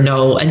make her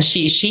know. And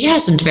she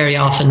hasn't very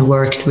often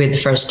worked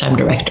with first-time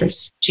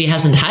directors. She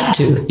hasn't had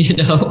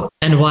to,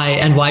 and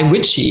why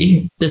would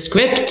she? The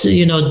script,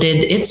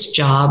 did its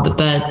job,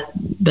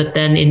 but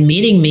then in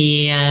meeting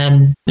me,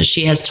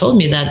 she has told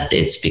me that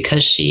it's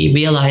because she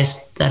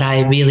realized that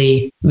I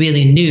really,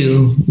 really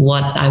knew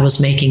what I was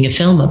making a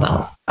film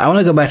about. I want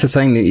to go back to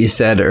something that you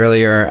said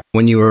earlier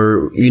when you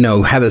were,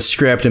 had a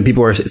script and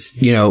people were,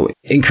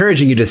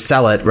 encouraging you to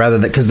sell it rather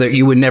than, because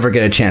you would never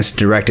get a chance to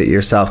direct it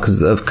yourself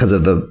because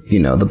of the,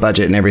 the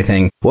budget and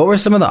everything. What were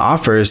some of the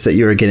offers that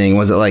you were getting?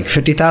 Was it like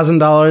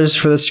 $50,000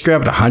 for the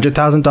script,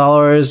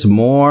 $100,000,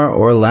 more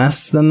or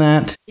less than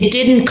that? It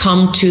didn't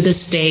come to the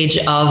stage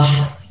of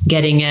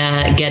getting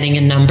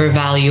a number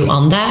value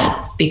on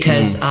that,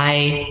 because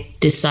I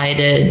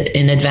decided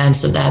in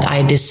advance of that,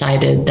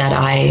 that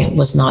I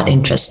was not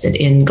interested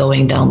in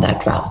going down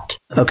that route.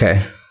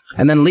 Okay.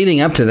 And then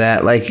leading up to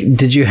that,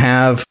 did you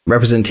have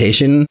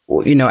representation,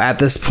 at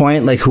this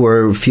point, who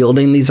were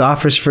fielding these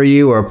offers for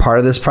you or part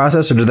of this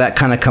process? Or did that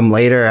kind of come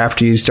later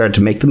after you started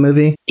to make the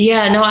movie?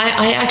 Yeah, no,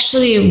 I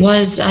actually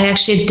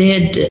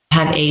did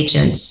have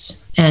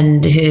agents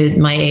And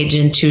my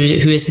agent, who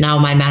is now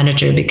my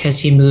manager because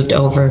he moved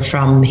over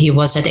he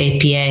was at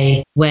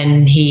APA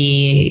when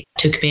he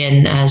took me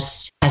in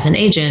as an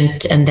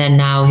agent, and then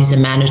now he's a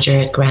manager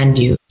at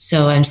Grandview.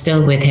 So I'm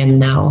still with him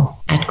now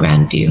at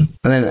Grandview.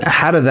 And then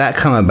how did that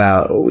come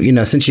about?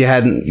 Since you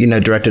hadn't,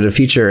 directed a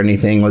feature or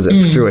anything, was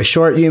it through a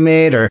short you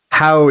made, or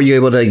how were you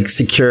able to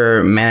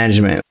secure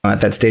management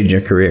at that stage in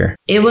your career?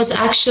 It was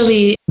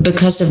actually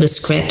because of the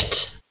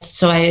script.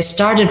 So I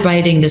started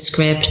writing the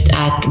script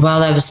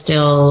while I was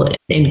still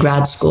in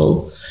grad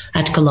school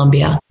at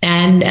Columbia.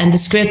 And the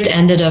script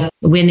ended up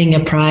winning a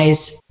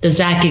prize, the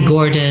Zachy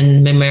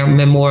Gordon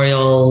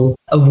Memorial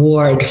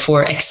Award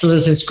for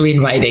Excellence in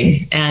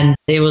Screenwriting. And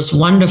it was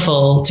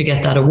wonderful to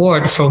get that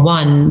award, for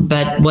one.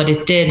 But what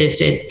it did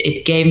is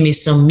it gave me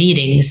some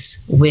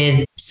meetings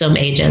with some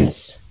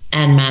agents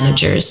and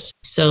managers.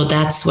 So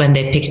that's when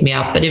they picked me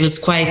up. But it was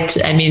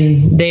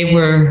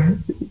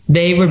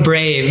they were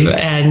brave,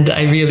 and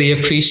I really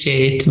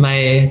appreciate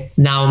my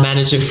now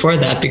manager for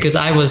that, because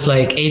I was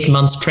like 8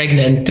 months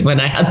pregnant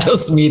when I had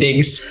those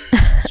meetings.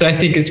 So I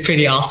think it's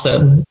pretty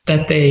awesome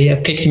that they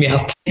picked me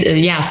up.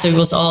 So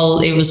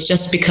it was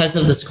just because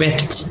of the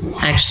script,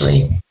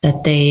 actually,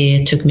 that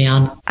they took me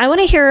on. I want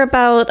to hear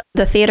about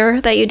the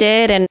theater that you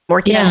did and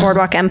working on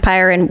Boardwalk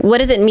Empire, and what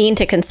does it mean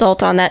to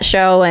consult on that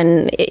show?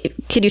 And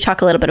could you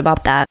talk a little bit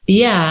about that?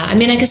 Yeah,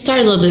 I could start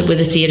a little bit with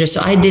the theater.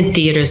 So I did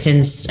theater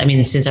since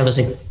I was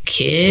a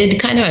kid,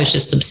 kind of. I was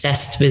just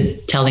obsessed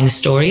with telling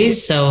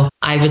stories. So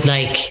I would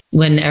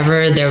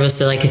whenever there was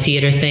a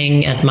theater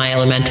thing at my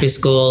elementary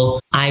school,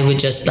 I would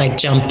just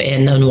jump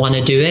in and want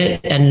to do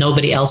it. And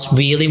nobody else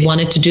really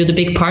wanted to do the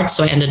big parts.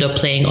 So I ended up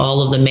playing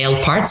all of the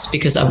male parts,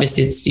 because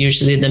obviously it's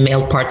usually the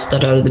male parts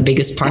that are the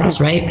biggest parts,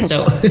 right?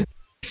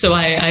 So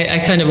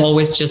I kind of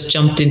always just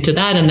jumped into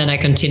that, and then I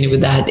continued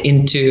with that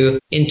into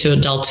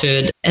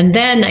adulthood. And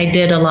then I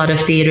did a lot of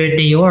theater in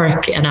New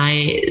York, and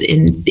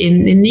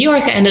in New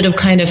York I ended up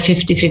kind of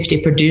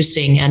 50-50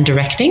 producing and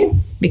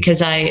directing,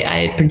 because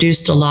I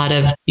produced a lot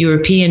of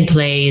European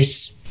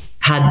plays,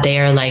 had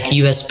their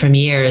US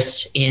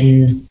premieres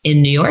in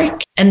New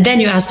York. And then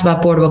you asked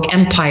about Boardwalk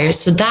Empire.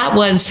 So that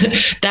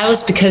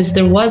was because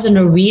there was a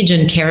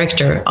Norwegian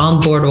character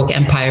on Boardwalk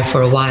Empire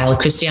for a while.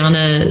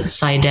 Christiane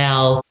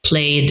Seidel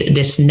played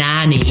this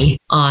nanny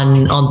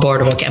on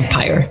Boardwalk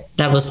Empire.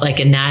 That was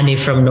a nanny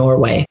from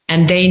Norway.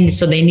 And they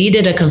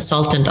needed a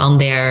consultant on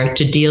there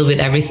to deal with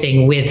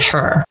everything with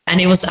her. And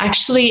it was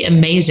actually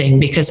amazing,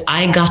 because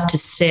I got to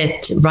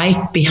sit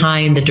right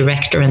behind the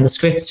director and the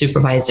script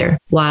supervisor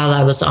when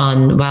I was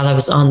on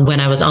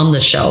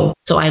the show.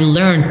 So I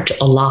learned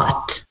a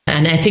lot.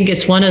 And I think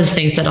it's one of the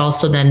things that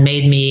also then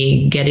made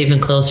me get even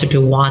closer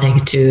to wanting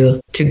to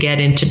get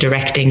into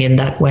directing in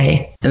that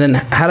way. And then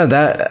how did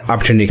that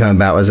opportunity come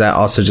about? Was that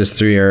also just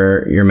through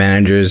your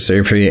managers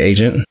or for your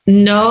agent?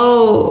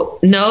 No,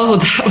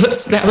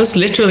 that was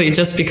literally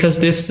just because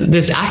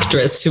this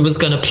actress who was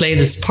going to play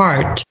this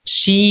part,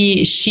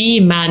 she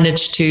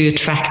managed to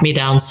track me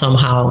down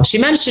somehow.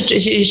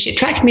 She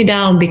tracked me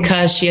down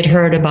because she had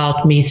heard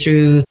about me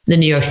through the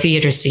New York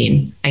theater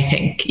scene, I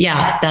think.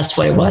 Yeah, that's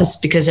what it was,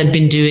 because I'd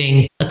been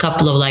doing a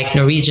couple of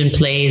Norwegian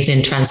plays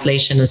in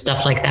translation and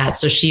stuff like that.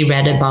 So she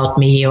read about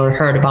me or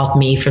heard about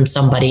me from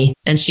somebody,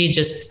 and she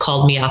just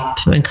called me up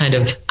and kind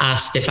of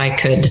asked if I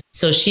could.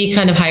 So she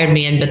kind of hired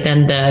me in, but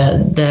then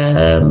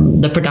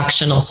the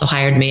production also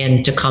hired me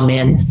in to come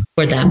in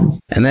for them.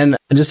 And then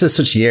just to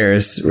switch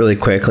gears really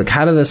quick,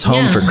 how did this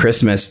Home for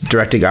Christmas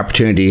directing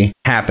opportunity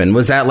happen?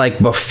 Was that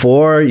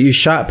before you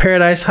shot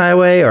Paradise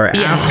Highway, or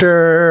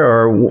after,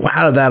 or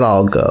how did that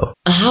all go?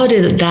 How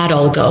did that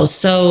all go?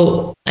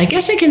 So I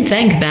guess I can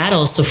thank that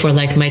also for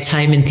my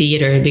time in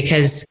theater,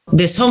 because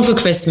this Home for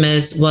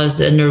Christmas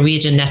was a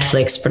Norwegian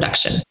Netflix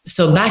production.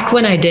 So back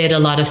when I did a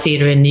lot of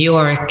theater in New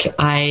York,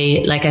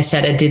 I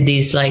did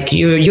these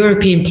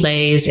European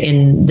plays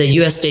in the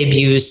US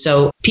debuts.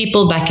 So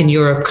people back in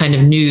Europe kind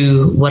of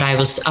knew what I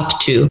was up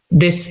to.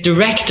 This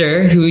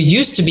director, who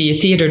used to be a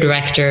theater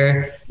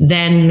director,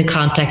 then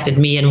contacted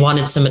me and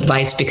wanted some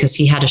advice because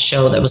he had a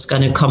show that was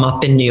going to come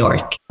up in New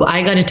York.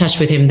 I got in touch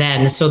with him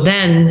then. So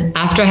then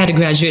after I had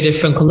graduated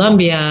from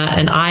Columbia,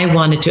 and I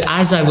wanted to,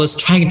 as I was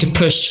trying to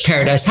push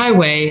Paradise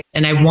Highway,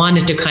 and I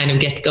wanted to kind of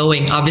get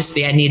going,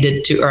 obviously I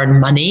needed to earn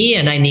money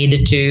and I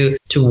needed to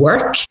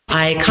work.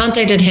 I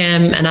contacted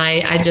him and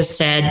I just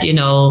said,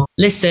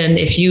 listen,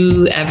 if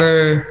you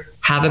ever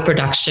have a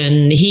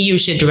production. He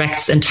usually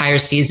directs entire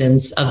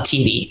seasons of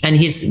TV, and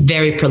he's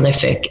very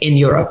prolific in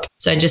Europe.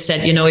 So I just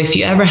said, if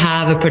you ever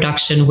have a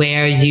production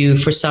where you,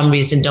 for some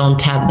reason,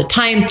 don't have the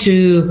time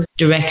to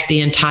direct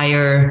the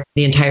entire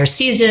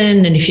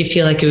season, and if you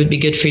feel like it would be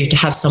good for you to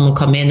have someone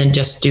come in and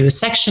just do a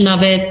section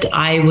of it,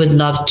 I would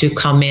love to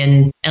come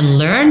in and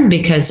learn,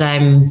 because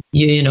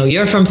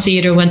you're from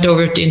theater, went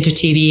over into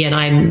TV, and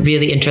I'm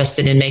really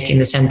interested in making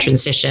the same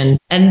transition.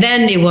 And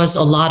then it was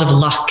a lot of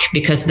luck,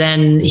 because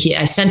then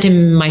I sent him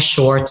my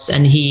shorts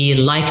and he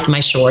liked my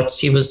shorts.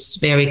 He was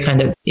very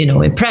kind of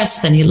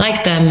impressed and he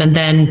liked them. And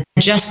then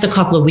just a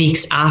couple of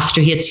weeks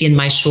after he had seen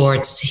my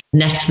shorts,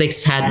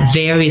 Netflix had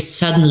very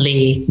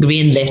suddenly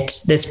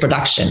greenlit this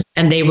production.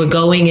 And they were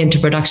going into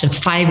production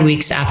 5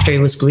 weeks after it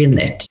was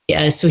greenlit.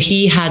 So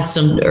he had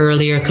some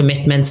earlier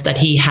commitments that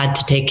he had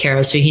to take care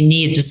of. So he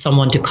needed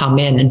someone to come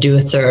in and do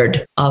a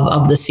third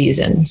of the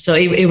season. So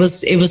it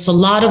was a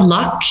lot of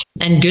luck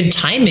and good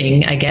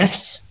timing, I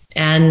guess.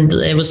 And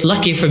it was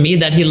lucky for me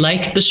that he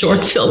liked the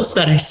short films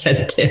that I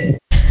sent him.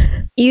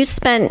 You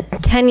spent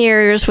 10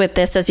 years with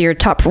this as your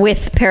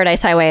with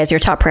Paradise Highway as your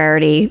top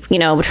priority,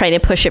 trying to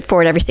push it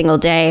forward every single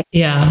day.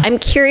 Yeah. I'm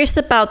curious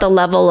about the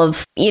level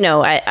of,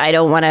 I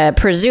don't want to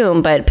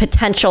presume, but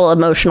potential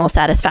emotional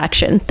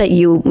satisfaction that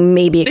you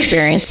may be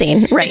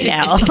experiencing right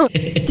now.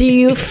 Do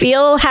you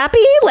feel happy?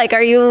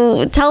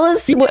 Tell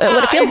us what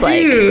it feels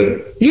like.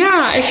 Do.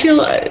 Yeah,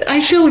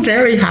 I feel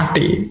very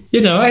happy.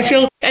 I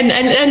feel,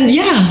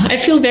 I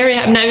feel very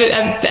happy. And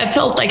I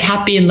felt like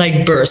happy in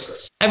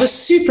bursts. I was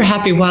super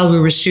happy while we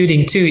were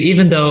shooting too,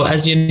 even though,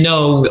 as you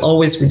know,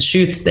 always with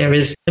shoots, there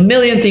is a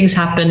million things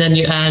happen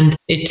and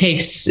it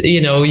takes,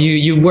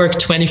 you work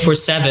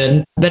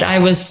 24/7. But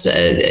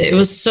it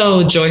was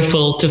so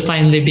joyful to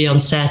finally be on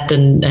set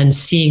and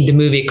seeing the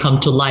movie come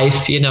to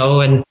life,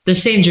 and the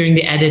same during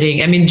the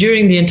editing. I mean,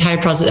 during the entire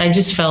process, I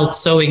just felt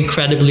so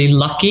incredibly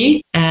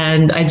lucky.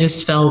 And I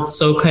just felt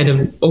so kind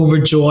of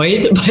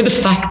overjoyed by the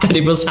fact that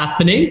it was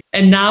happening.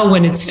 And now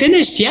when it's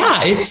finished,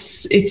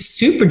 it's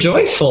super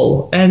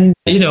joyful. And,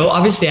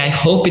 obviously I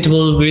hope it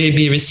will really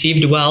be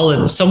received well.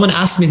 And someone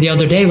asked me the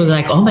other day,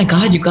 oh my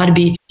God,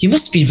 you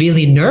must be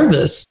really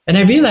nervous. And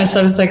I realized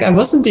I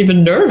wasn't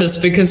even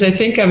nervous because I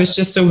think I was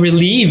just so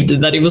relieved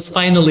that it was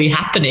finally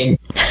happening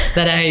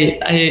that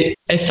I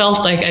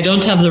felt like I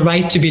don't have the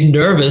right to be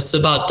nervous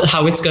about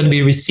how it's going to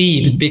be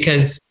received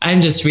because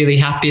I'm just really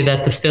happy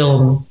that the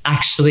film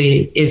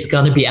actually is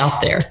going to be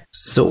out there.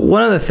 So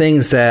one of the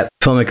things that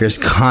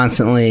filmmakers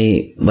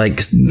constantly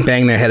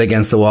bang their head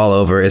against the wall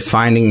over is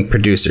finding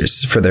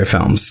producers for their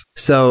films.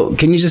 So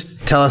can you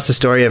just tell us the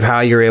story of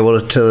how you're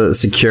able to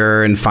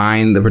secure and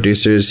find the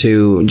producers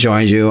who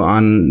joined you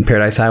on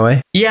Paradise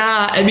Highway?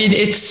 Yeah, I mean,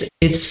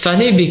 it's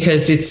funny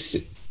because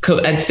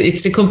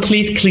it's a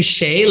complete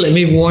cliche. Let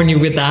me warn you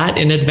with that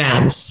in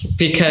advance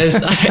because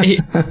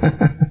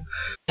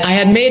I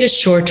had made a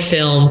short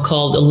film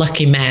called A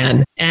Lucky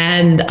Man,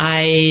 and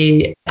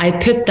I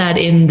put that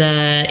in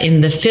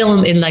the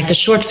film in the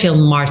short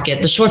film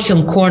market. The short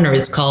film corner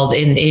is called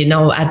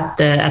at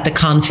the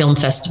Cannes Film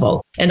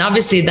Festival, and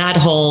obviously that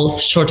whole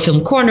short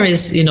film corner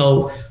is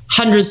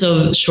hundreds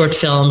of short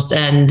films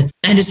and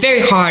it's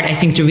very hard, I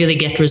think, to really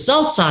get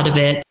results out of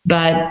it.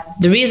 But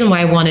the reason why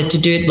I wanted to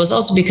do it was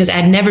also because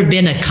I'd never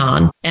been at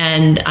Cannes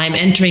and I'm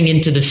entering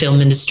into the film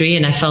industry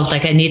and I felt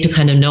like I need to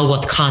kind of know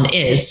what Cannes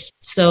is.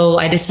 So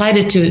I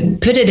decided to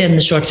put it in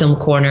the short film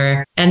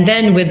corner. And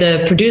then with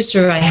the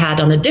producer I had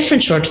on a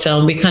different short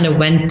film, we kind of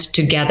went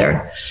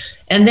together.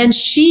 And then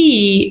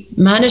she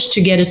managed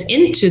to get us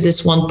into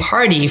this one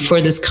party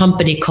for this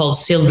company called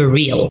Silver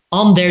Reel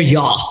on their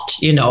yacht,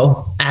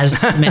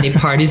 as many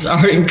parties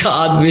are in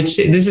Cannes, which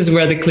this is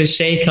where the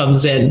cliche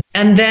comes in.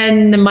 And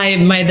then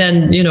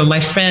my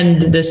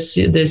friend,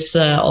 this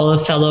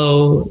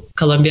fellow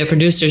Columbia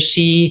producer,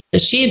 she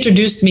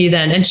introduced me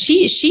then, and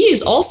she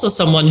is also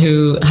someone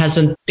who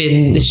hasn't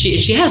been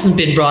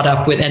brought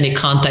up with any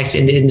contacts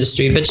in the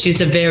industry, but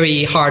she's a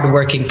very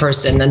hardworking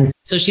person, and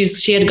so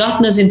she had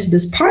gotten us into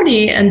this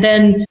party, and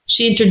then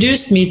she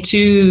introduced me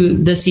to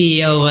the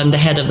CEO and the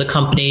head of the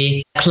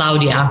company,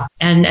 Claudia,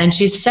 and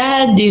she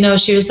said,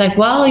 she was like,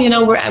 well,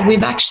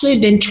 we've actually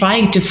been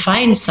trying to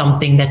find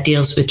something that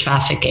deals with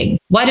trafficking.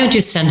 Why don't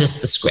you send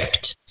us the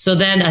script? So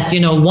then at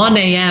 1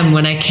 a.m.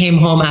 when I came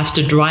home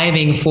after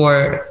driving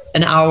for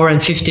an hour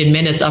and 15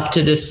 minutes up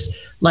to this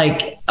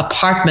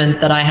apartment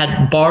that I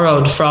had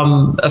borrowed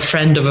from a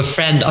friend of a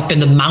friend up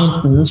in the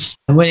mountains.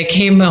 When I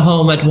came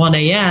home at 1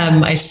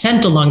 a.m., I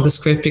sent along the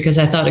script because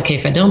I thought, okay,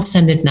 if I don't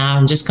send it now,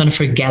 I'm just going to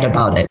forget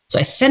about it. So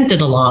I sent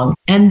it along.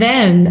 And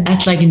then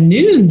at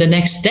noon the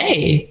next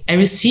day, I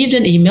received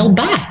an email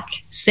back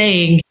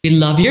saying, we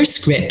love your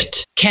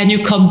script. Can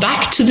you come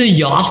back to the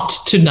yacht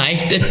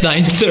tonight at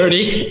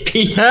 9:30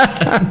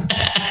 p.m.?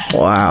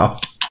 Wow.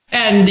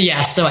 And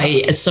so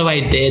I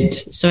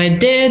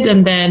did.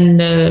 And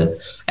then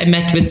I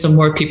met with some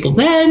more people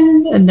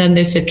then. And then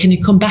they said, can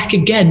you come back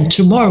again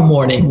tomorrow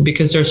morning?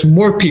 Because there's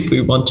more people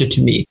we wanted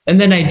to meet.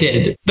 And then I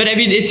did. But I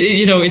mean,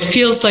 it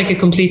feels like a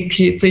complete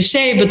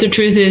cliche. But the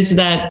truth is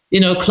that,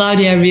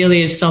 Claudia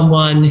really is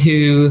someone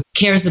who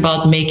cares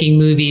about making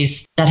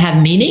movies that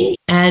have meaning.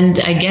 And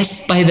I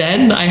guess by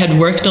then I had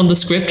worked on the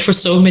script for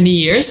so many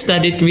years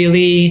that it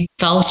really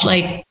felt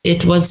like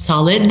it was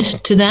solid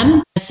to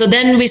them. So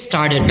then we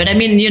started. But I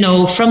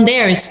mean, from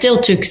there, it still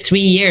took 3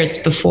 years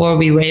before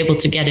we were able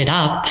to get it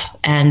up.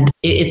 And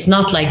it's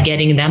not like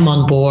getting them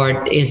on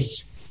board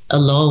is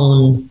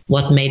alone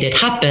what made it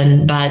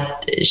happen,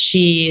 but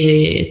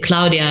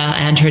Claudia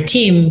and her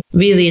team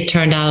really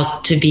turned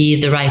out to be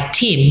the right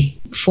team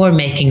for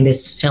making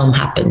this film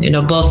happen.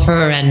 Both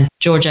her and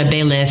Georgia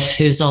Bailiff,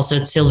 who's also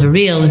at Silver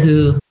Reel,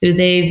 who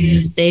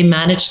they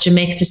managed to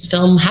make this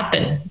film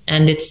happen.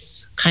 And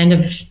it's kind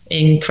of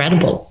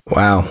incredible.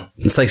 Wow.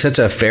 It's like such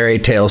a fairy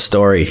tale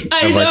story.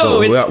 I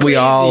know, it's we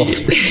all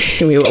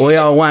we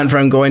all want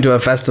from going to a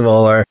festival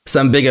or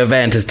some big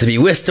event is to be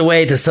whisked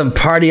away to some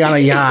party on a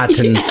yacht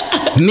and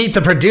meet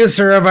the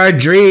producer of our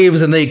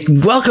dreams, and they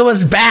welcome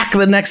us back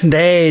the next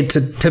day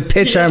to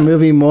pitch our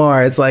movie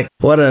more. It's like,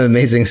 what an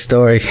amazing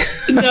story.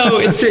 No,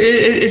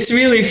 it's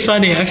really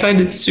funny. I find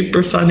it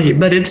super funny,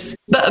 but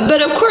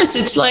of course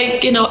it's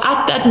like,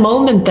 at that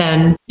moment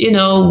then,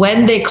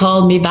 when they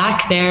called me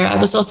back there, I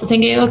was also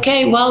thinking,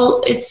 okay,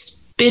 well, it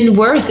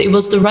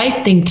was the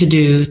right thing to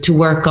do, to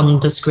work on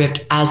the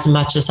script as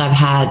much as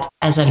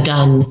I've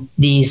done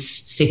these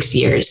 6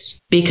 years.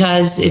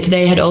 Because if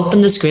they had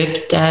opened the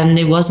script and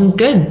it wasn't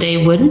good,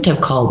 they wouldn't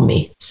have called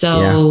me.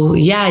 So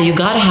yeah, you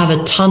got to have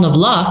a ton of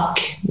luck,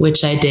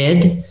 which I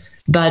did.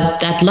 But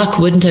that luck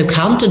wouldn't have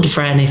counted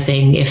for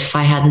anything if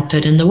I hadn't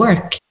put in the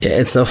work. Yeah,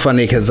 it's so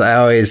funny because I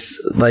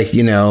always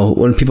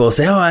when people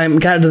say, "Oh, I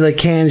got to the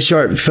Cannes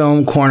short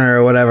film corner"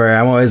 or whatever,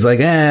 I'm always like,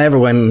 I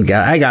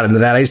got into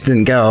that. I just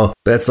didn't go.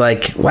 But it's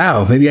like,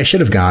 wow, maybe I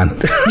should have gone.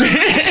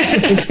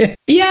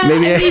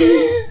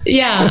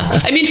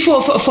 Yeah, I mean,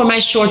 for my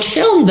short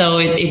film though,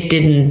 it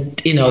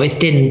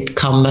didn't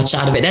come much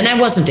out of it, and I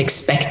wasn't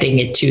expecting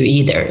it to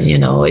either.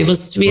 It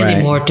was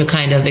really more to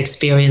kind of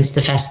experience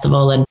the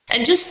festival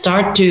and just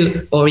start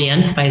to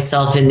orient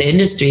myself in the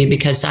industry,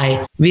 because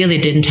I really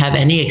didn't have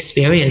any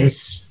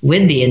experience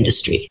with the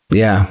industry.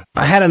 Yeah,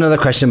 I had another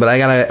question, but I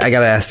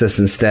gotta ask this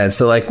instead.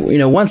 So,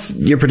 once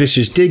your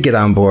producers did get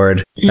on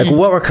board,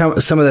 what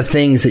were some of the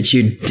things that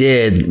you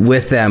did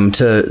with them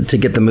to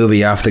get the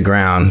movie off the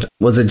ground?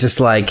 Was it just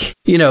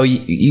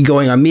you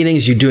going on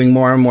meetings, you doing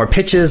more and more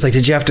pitches?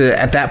 Did you have to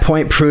at that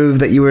point prove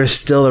that you were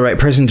still the right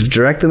person to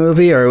direct the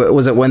movie, or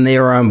was it when they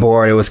were on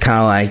board, it was kind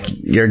of like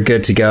you're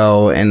good to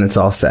go and it's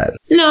all set?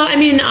 No, I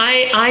mean,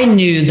 I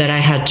knew that I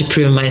had to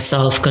prove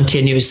myself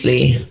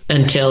continuously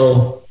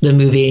until the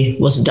movie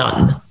was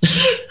done,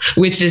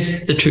 which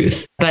is the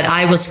truth. But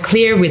I was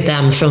clear with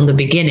them from the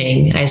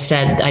beginning. I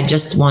said, I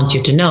just want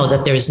you to know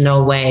that there's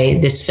no way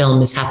this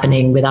film is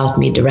happening without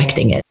me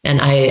directing it.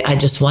 And I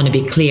just want to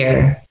be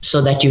clear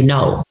so that you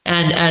know.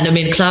 And I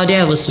mean,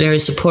 Claudia was very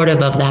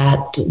supportive of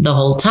that the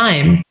whole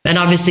time. And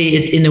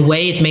obviously, in a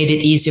way, it made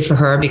it easier for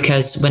her,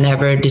 because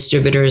whenever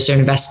distributors or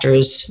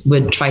investors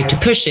would try to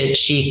push it,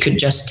 she could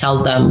just tell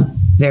them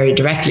very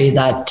directly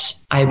that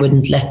I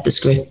wouldn't let the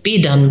script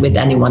be done with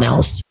anyone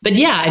else. But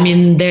yeah, I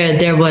mean,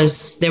 there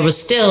was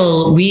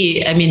still,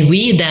 we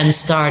then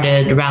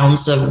started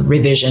rounds of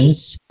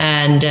revisions.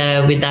 And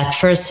with that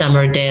first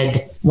summer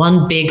did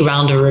one big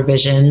round of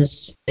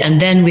revisions.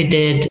 And then we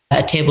did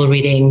a table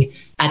reading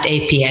at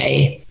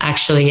APA,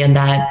 actually, and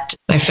that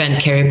my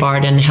friend Carrie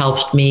Barden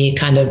helped me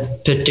kind of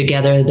put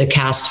together the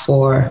cast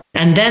for.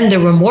 And then there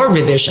were more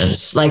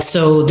revisions.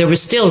 So there were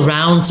still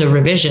rounds of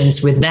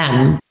revisions with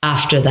them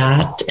after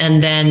that.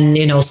 And then,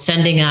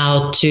 sending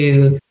out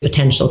to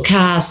potential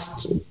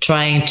cast,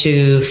 trying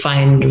to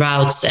find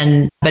routes.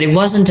 But it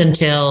wasn't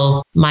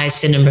until my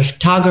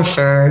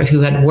cinematographer,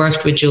 who had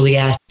worked with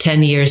Juliette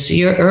 10 years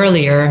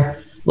earlier,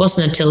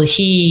 wasn't until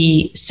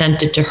he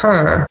sent it to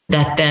her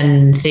that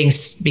then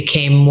things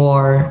became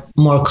more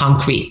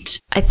concrete.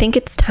 I think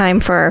it's time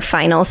for our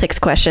final 6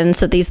 questions.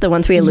 So these are the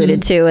ones we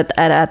alluded to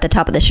at the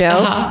top of the show.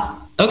 Uh-huh.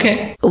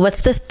 Okay.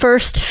 What's the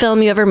first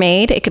film you ever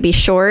made? It could be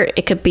short,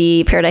 it could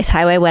be Paradise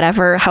Highway,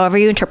 whatever, however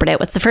you interpret it.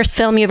 What's the first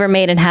film you ever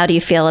made, and how do you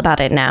feel about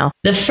it now?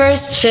 The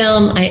first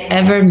film I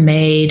ever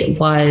made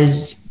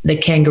was The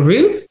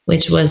Kangaroo,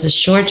 which was a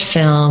short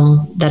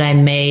film that I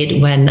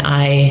made when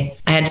I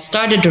had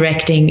started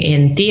directing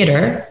in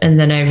theater. And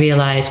then I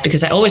realized,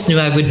 because I always knew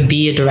I would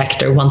be a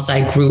director once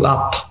I grew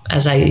up,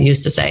 as I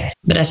used to say.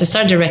 But as I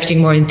started directing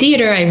more in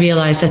theater, I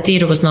realized that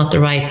theater was not the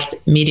right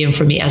medium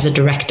for me as a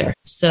director.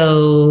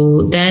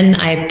 So then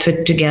I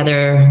put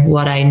together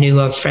what I knew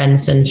of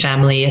friends and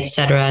family,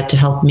 etc., to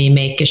help me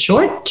make a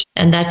short.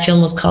 And that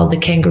film was called The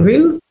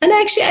Kangaroo. And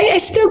actually, I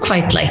still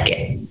quite like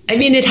it. I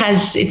mean,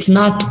 it's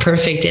not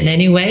perfect in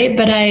any way,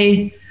 but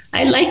I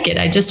like it.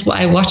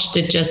 I watched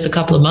it just a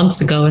couple of months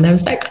ago, and I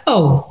was like,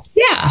 oh,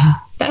 yeah,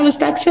 that was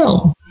that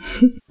film.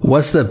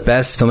 What's the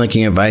best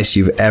filmmaking advice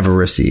you've ever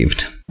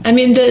received? I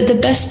mean, the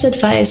best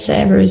advice I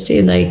ever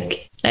received,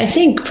 I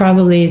think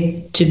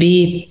probably to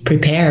be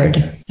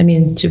prepared. I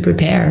mean, to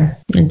prepare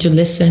and to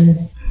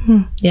listen.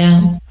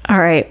 Yeah. All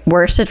right.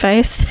 Worst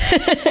advice?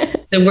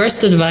 The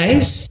worst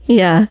advice?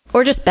 Yeah.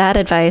 Or just bad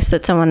advice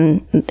that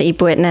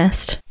you've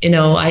witnessed.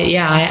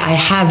 I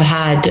have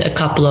had a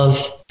couple of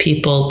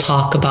people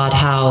talk about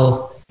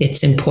how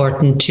it's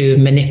important to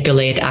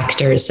manipulate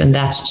actors, and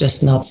that's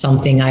just not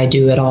something I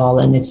do at all,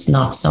 and it's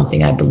not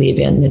something I believe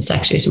in. It's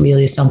actually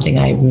really something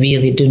I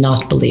really do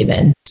not believe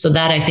in. So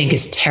that, I think,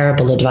 is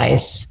terrible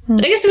advice.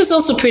 But I guess it was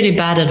also pretty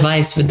bad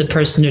advice with the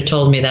person who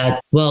told me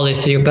that, well,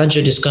 if your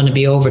budget is going to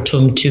be over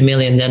 $2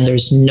 million, then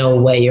there's no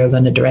way you're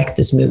going to direct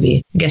this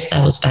movie. I guess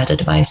that was bad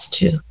advice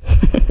too.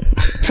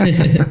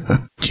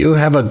 Do you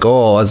have a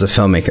goal as a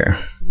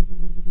filmmaker?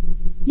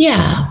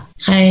 Yeah,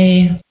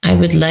 I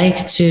would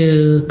like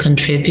to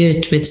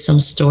contribute with some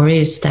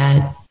stories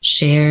that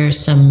share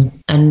some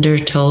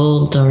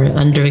undertold or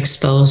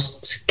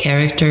underexposed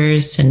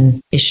characters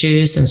and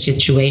issues and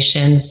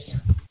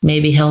situations.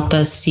 Maybe help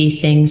us see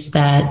things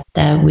that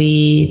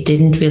we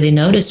didn't really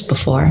notice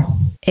before.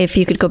 If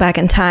you could go back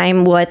in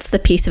time, what's the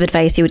piece of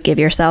advice you would give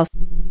yourself?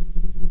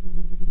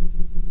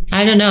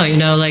 I don't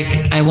know, like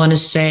I want to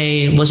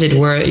say, was it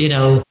worth,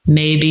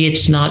 maybe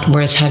it's not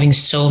worth having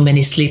so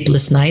many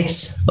sleepless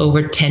nights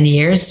over 10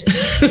 years.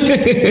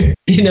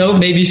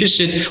 Maybe you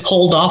should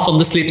hold off on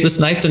the sleepless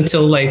nights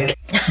until like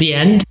the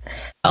end.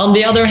 On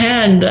the other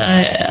hand,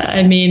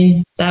 I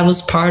mean, that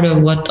was part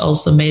of what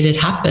also made it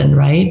happen,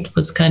 right?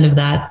 Was kind of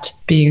that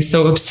being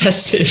so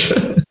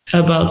obsessive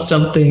about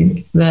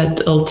something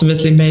that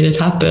ultimately made it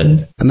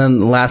happen. And then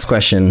the last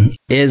question,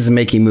 is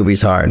making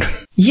movies hard?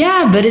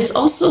 Yeah, but it's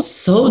also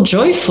so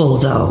joyful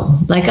though.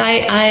 Like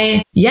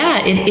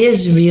it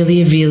is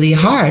really, really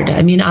hard.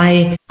 I mean,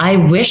 I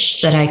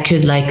wish that I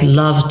could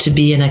love to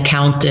be an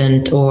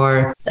accountant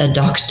or a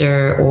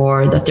doctor,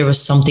 or that there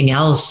was something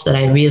else that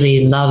I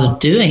really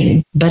loved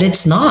doing, but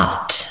it's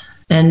not.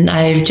 And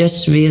I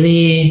just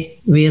really,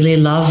 really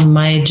love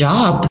my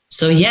job.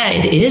 So yeah,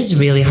 it is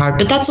really hard,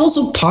 but that's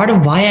also part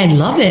of why I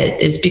love it,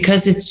 is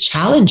because it's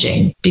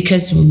challenging,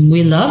 because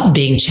we love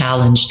being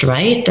challenged,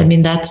 right? I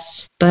mean,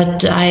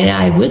 but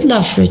I would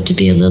love for it to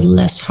be a little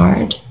less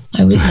hard.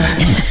 I would love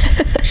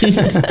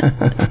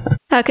that.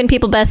 How can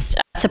people best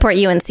support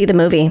you and see the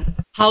movie?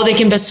 How they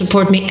can best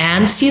support me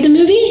and see the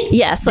movie?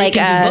 Yes, they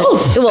can do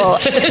both. Well,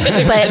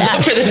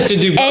 but for them to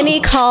do both.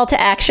 Any call to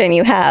action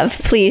you have,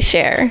 please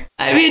share.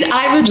 I mean,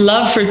 I would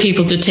love for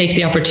people to take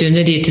the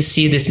opportunity to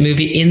see this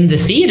movie in the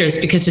theaters,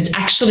 because it's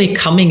actually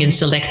coming in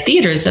select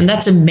theaters, and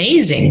that's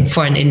amazing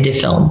for an indie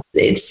film.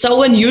 It's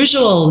so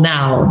unusual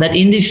now that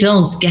indie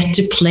films get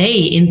to play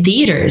in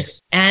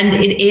theaters, and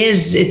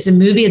it's a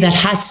movie that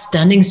has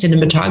stunning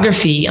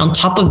cinematography on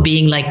top of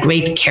being like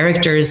great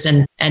characters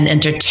and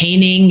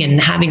entertaining and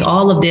having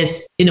all of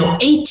this,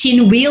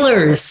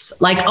 18-wheelers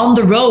like on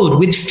the road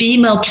with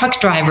female truck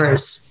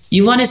drivers.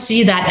 You want to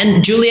see that.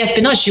 And Juliette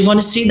Binoche, you want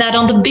to see that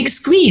on the big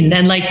screen.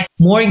 And like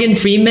Morgan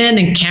Freeman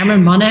and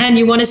Cameron Monaghan,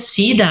 you want to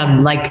see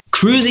them like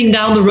cruising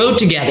down the road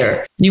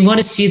together. You want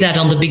to see that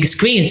on the big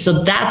screen.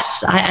 So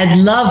I'd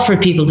love for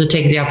people to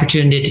take the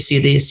opportunity to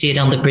see it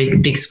on the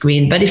big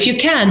screen. But if you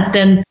can't,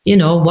 then,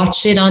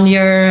 watch it on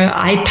your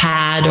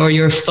iPad or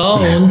your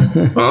phone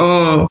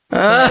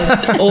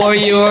or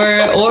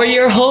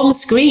your home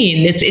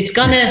screen.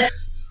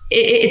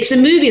 It's a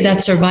movie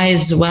that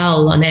survives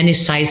well on any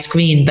size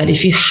screen, but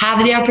if you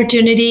have the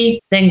opportunity,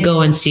 then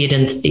go and see it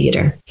in the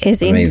theater.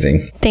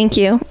 Amazing. Thank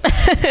you.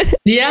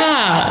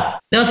 Yeah.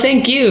 No,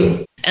 thank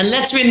you. And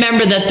let's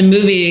remember that the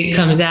movie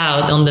comes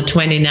out on the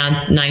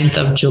 29th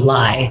of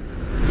July.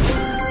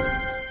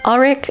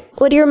 Ulrich,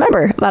 what do you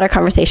remember about our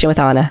conversation with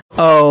Anna?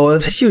 Oh,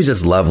 she was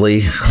just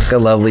lovely, like a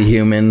lovely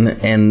human,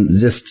 and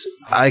just,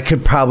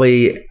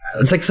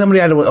 it's like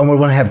somebody I would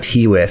want to have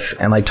tea with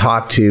and like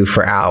talk to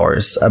for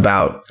hours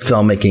about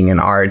filmmaking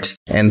and art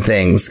and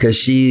things, because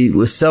she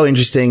was so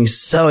interesting,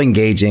 so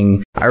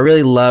engaging. I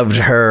really loved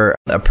her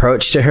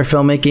approach to her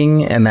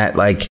filmmaking, and that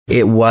like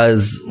it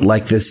was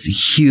like this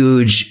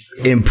huge,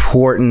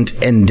 important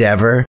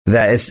endeavor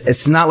that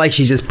it's not like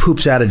she just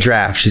poops out a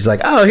draft. She's like,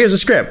 oh, here's a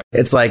script.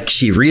 It's like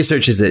she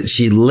researches it,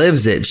 she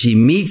lives it, she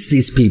meets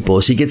these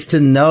people, she gets to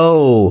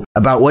know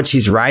about what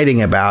she's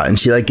writing about, and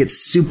she like gets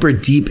super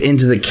deep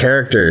into the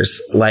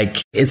characters.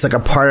 Like it's like a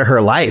part of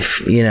her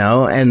life,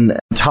 and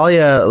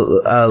Talia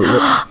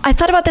I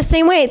thought about the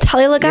same way.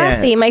 Talia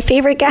Lagasse, my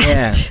favorite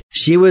guest. Yeah.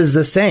 She was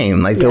the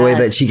same, like the way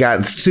that she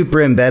got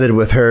super embedded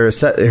with her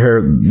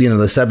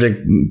the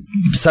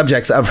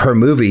subjects of her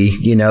movie,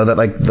 that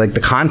like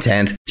the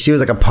content. She was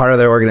like a part of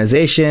their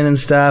organization and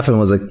stuff, and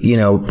was like,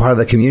 part of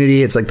the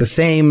community. It's like the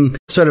same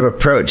sort of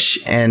approach.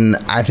 And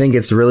I think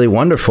it's really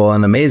wonderful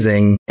and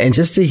amazing. And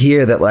just to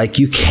hear that like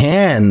you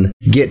can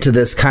get to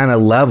this kind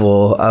of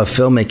level of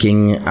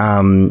filmmaking,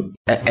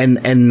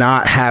 and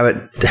not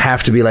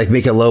have to be like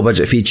make a low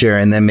budget feature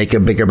and then make a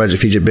bigger budget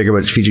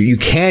feature. You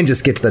can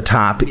just get to the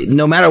top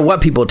no matter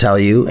what people tell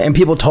you. And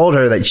people told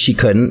her that she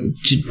couldn't.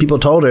 People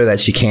told her that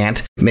she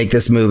can't make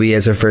this movie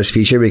as her first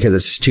feature because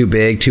it's too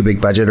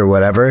big budget or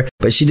whatever.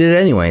 But she did it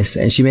anyways,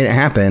 and she made it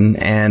happen.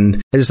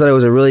 And I just thought it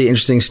was a really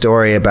interesting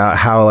story about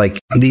how like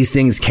these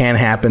things can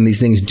happen,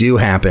 these things do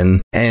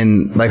happen,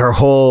 and like her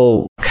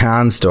whole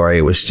con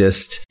story was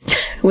just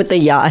with the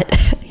yacht.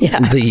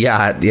 The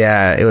yacht.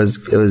 Yeah, it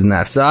was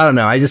nuts. So I don't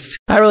know. I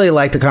really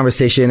liked the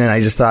conversation, and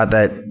I just thought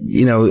that,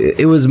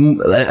 it was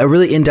a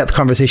really in-depth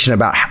conversation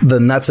about the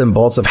nuts and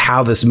bolts of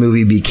how this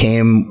movie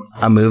became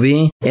a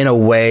movie in a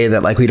way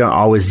that like we don't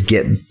always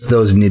get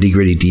those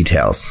nitty-gritty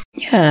details.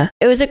 Yeah.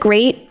 It was a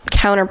great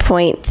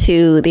counterpoint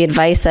to the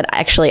advice that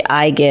actually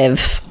I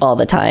give all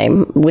the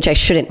time, which I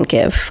shouldn't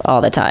give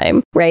all the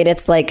time, right?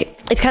 It's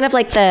kind of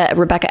like the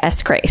Rebecca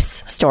S.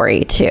 Grace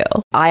story too.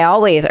 I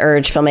always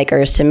urge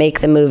filmmakers to make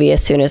the movie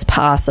as soon as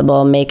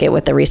possible, make it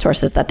with the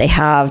resources that they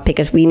have,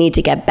 because we need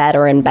to get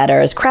better and better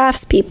as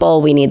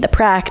craftspeople. We need the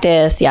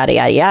practice, yada,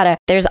 yada, yada.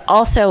 There's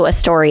also a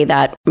story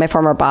that my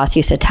former boss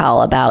used to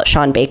tell about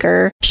Sean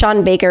Baker.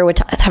 Sean Baker,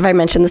 have I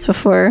mentioned this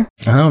before?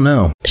 I don't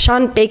know.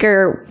 Sean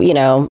Baker,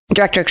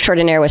 director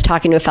extraordinaire, was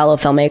talking to a fellow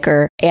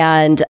filmmaker,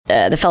 and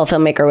the fellow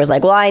filmmaker was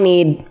like, well, I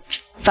need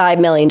 $5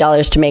 million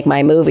to make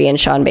my movie. And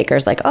Sean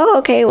Baker's like, oh,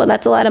 okay, well,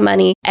 that's a lot of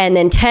money. And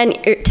then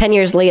 10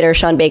 years later,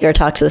 Sean Baker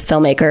talks to this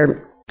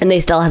filmmaker, and they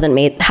still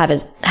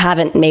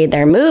haven't made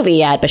their movie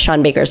yet, but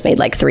Sean Baker's made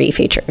like 3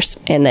 features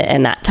in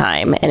that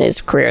time, and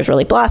his career has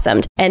really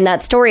blossomed. And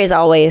that story is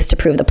always to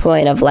prove the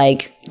point of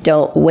like,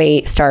 don't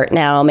wait, start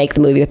now, make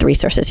the movie with the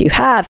resources you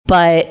have.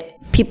 But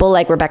people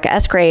like Rebecca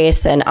S.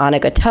 Grace and Anna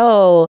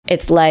Gutto,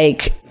 it's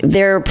like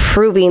they're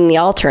proving the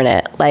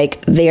alternate.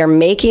 Like, they are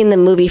making the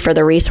movie for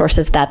the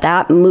resources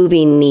that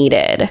movie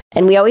needed.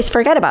 And we always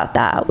forget about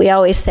that. We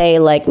always say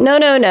like,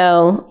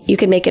 no, you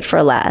can make it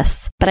for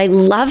less. But I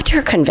loved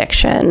her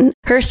conviction.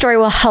 Her story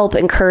will help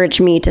encourage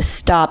me to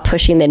stop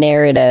pushing the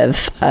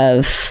narrative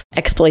of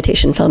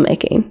exploitation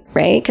filmmaking,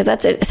 right? Because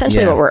that's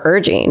essentially what we're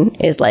urging,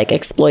 is like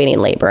exploiting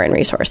labor and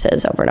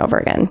resources over and over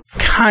again.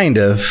 Kind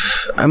of.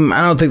 I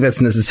don't think that's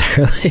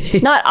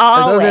necessarily. Not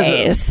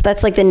always.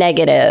 That's like the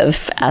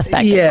negative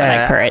aspect of what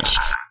I encourage.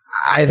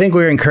 I think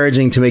we're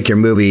encouraging to make your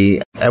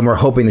movie, and we're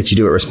hoping that you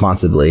do it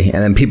responsibly, and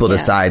then people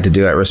decide to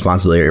do it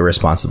responsibly or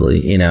irresponsibly,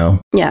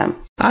 Yeah.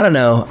 I don't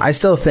know. I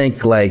still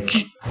think like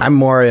I'm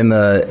more in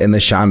the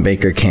Sean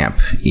Baker camp,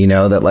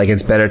 that like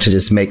it's better to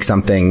just make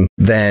something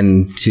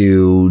than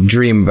to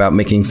dream about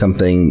making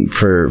something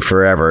for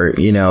forever,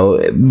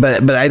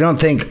 but I don't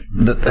think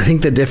I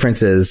think the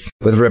difference is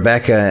with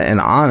Rebecca and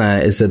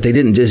Anna is that they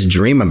didn't just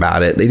dream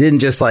about it. They didn't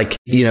just like,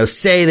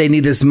 say they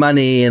need this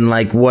money and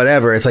like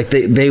whatever. It's like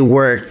they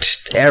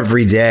worked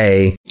every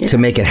day to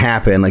make it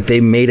happen. Like, they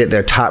made it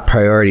their top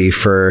priority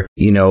for,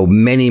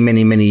 many,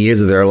 many, many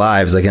years of their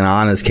lives. Like in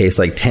Anna's case,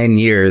 like 10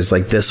 years,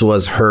 like this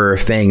was her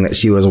thing that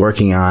she was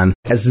working on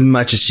as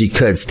much as she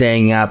could,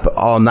 staying up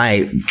all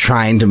night,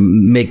 trying to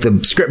make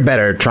the script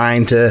better,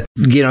 trying to,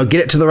 get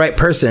it to the right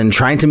person,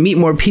 trying to meet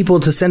more people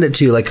to send it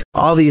to, like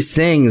all these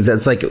things.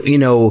 That's like,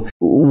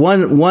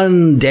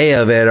 one day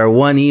of it or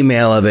one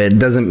email of it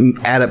doesn't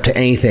add up to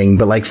anything,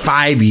 but like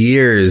 5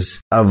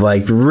 years of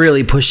like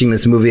really pushing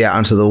this movie out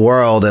into the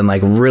world and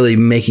like really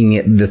making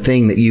it the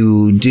thing that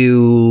you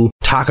do,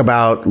 talk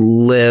about,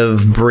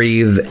 live,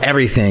 breathe,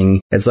 everything.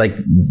 It's like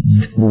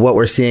what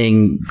we're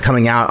seeing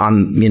coming out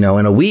on, in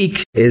a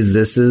week is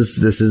this is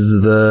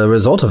the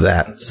result of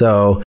that.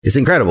 So it's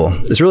incredible.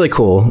 It's really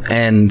cool.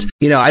 And,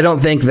 I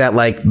don't think that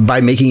like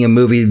by making a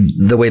movie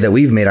the way that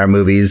we've made our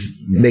movies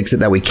makes it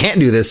that we can't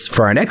do this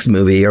for our next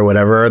movie or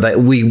whatever, that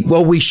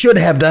we should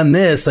have done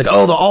this. Like,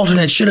 oh, the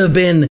alternate should have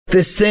been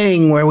this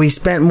thing where we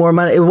spent more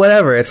money,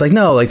 whatever. It's like,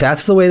 no, like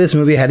that's the way this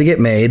movie had to get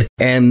made.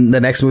 And the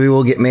next movie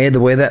will get made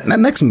the way that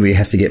next movie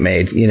has to get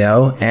made,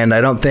 And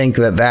I don't think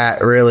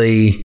that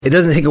really, it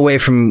doesn't take away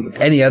from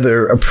any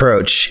other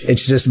approach.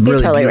 It's just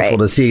really beautiful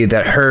to see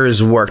that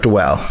hers worked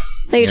well.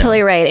 No, you're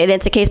totally right. And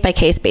it's a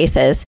case-by-case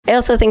basis. I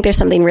also think there's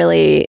something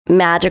really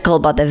magical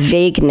about the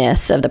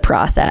vagueness of the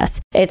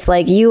process. It's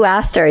like you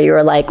asked her, you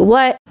were like,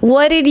 what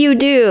did you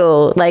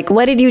do? Like,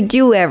 what did you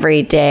do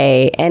every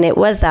day? And it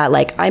was that,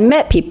 like, I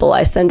met people,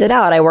 I sent it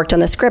out, I worked on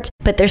the script,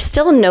 but there's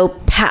still no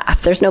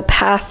path. There's no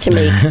path to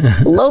make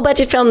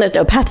low-budget film. There's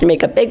no path to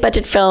make a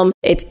big-budget film.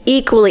 It's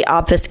equally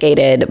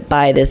obfuscated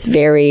by this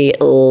very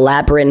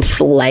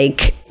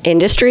labyrinth-like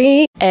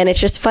industry. And it's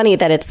just funny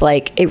that it's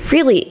like, it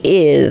really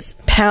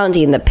is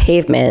pounding the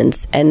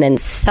pavements, and then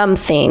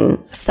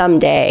something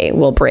someday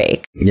will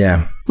break.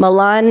 Yeah.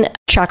 Milan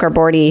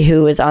Chakraborty,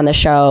 who was on the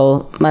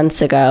show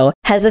months ago,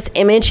 has this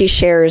image he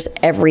shares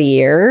every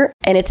year.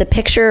 And it's a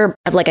picture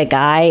of like a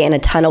guy in a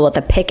tunnel with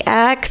a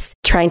pickaxe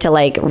trying to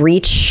like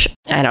reach,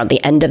 the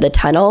end of the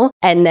tunnel.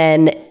 And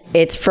then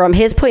it's from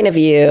his point of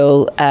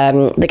view,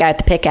 the guy with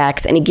the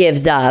pickaxe, and he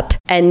gives up.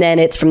 And then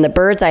it's from the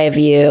bird's eye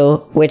view,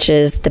 which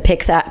is the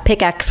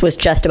pickaxe was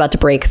just about to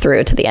break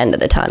through to the end of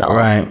the tunnel.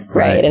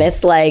 Right. And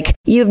it's like,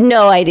 you have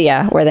no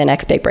idea where the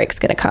next big break's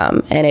going to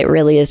come. And it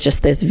really is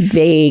just this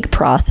vague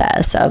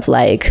process of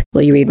like,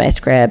 will you read my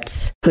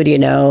script? Who do you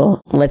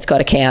know? Let's go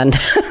to Cannes.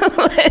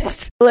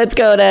 Let's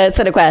go to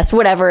CineQuest,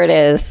 whatever it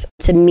is,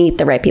 to meet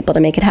the right people to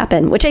make it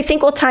happen, which I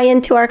think will tie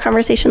into our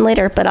conversation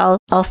later, but I'll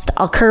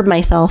curb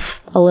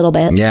myself a little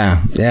bit.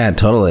 Yeah,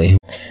 totally.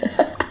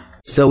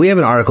 So we have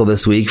an article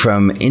this week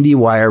from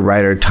IndieWire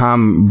writer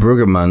Tom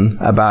Brueggemann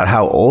about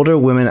how older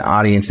women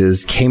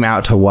audiences came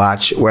out to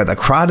watch Where the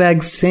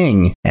Crawdads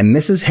Sing and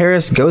Mrs.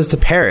 Harris Goes to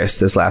Paris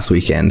this last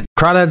weekend.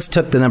 Crawdads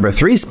took the number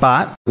 3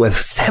 spot with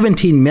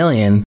 17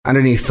 million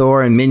underneath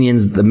Thor and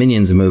Minions, the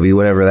Minions movie,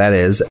 whatever that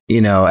is,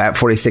 at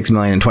 46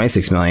 million and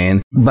 26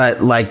 million.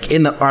 But like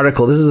in the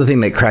article, this is the thing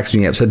that cracks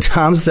me up. So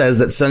Tom says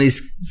that Sony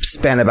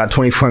spent about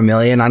 24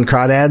 million on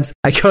Crawdads.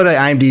 I go to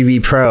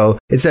IMDb Pro.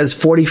 It says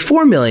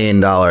 $44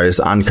 million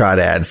on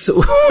Crawdads,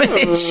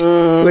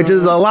 which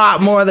is a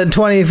lot more than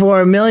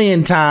 24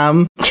 million,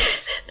 Tom.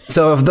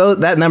 So if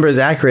that number is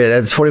accurate,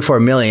 that's 44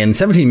 million.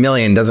 17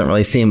 million doesn't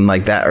really seem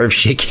like that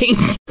earth-shaking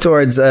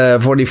towards a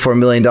 $44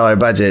 million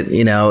budget.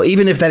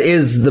 Even if that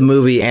is the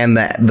movie and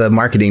the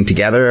marketing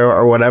together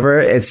or whatever,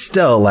 it's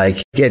still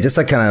like, yeah, just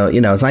like kind of,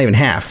 it's not even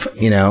half,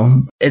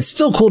 It's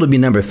still cool to be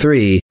number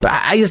 3, but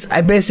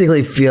I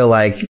basically feel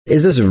like,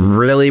 is this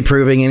really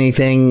proving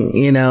anything,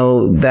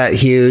 that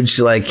huge?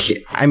 Like,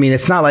 I mean,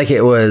 it's not like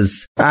it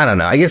was, I don't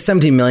know. I guess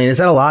 17 million, is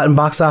that a lot in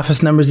box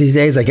office numbers these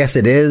days? I guess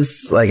it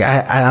is. Like,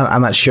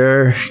 I'm not sure.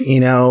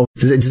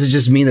 Does it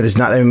just mean that there's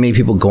not that many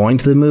people going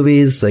to the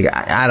movies? Like,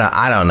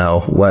 I don't know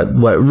what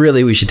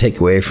really we should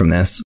take away from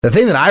this. The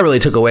thing that I really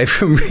took away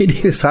from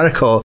reading this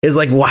article is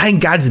like, why in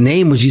God's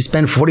name would you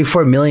spend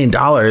 $44 million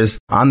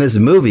on this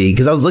movie?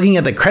 Because I was looking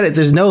at the credits.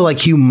 There's no like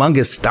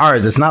humongous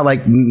stars. It's not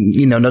like,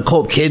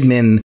 Nicole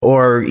Kidman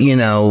or,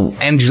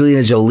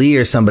 Angelina Jolie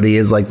or somebody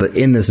is like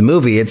in this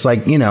movie. It's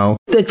like,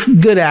 the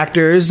good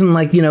actors and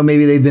like,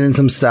 maybe they've been in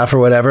some stuff or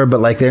whatever, but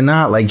like they're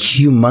not like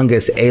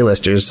humongous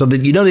A-listers. So that,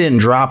 they didn't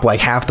drop like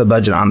half the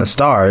budget on the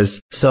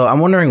stars. So I'm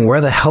wondering where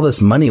the hell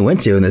this money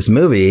went to in this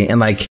movie. And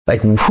like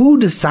who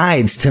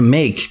decides to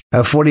make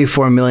a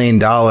 $44 million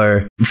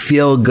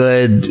feel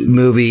good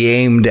movie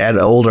aimed at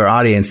older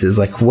audiences?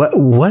 Like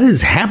what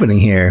is happening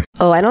here?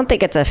 Oh, I don't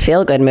think it's a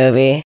feel good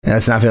movie.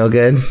 That's not feel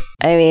good?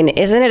 I mean,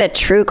 isn't it a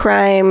true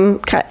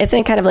crime? Isn't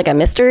it kind of like a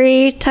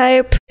mystery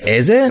type?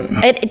 Is it?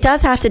 It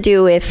does have to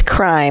do with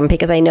crime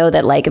because I know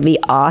that like the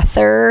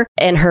author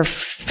and her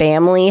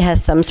family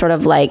has some sort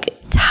of like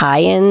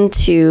tie-in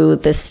to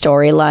the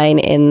storyline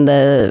in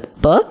the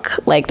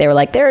book. Like they were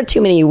like, there are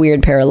too many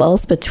weird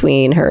parallels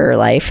between her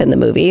life and the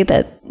movie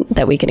that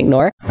we can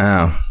ignore.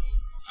 Oh.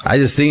 I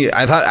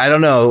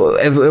don't know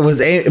if it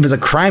was a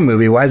crime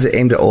movie. Why is it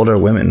aimed at older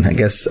women? I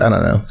guess I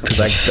don't know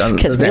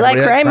because we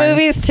like crime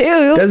movies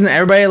too. Doesn't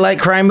everybody like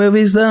crime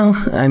movies though?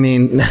 I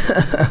mean,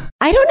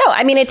 I don't know.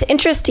 I mean, it's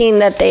interesting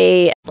that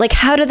they like.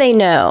 How do they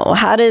know?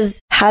 How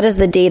does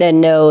the data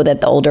know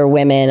that the older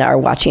women are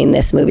watching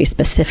this movie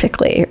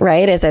specifically?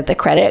 Right? Is it the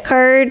credit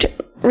card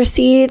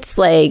receipts?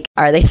 Like,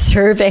 are they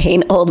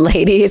surveying old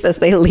ladies as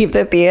they leave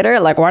the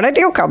theater? Like, what did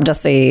you come to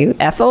see,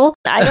 Ethel?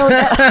 I don't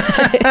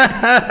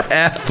know.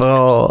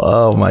 Ethel.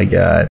 Oh my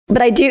God.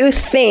 But I do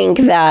think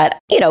that,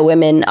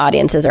 women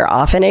audiences are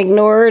often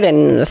ignored,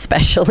 and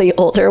especially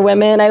older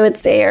women, I would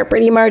say, are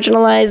pretty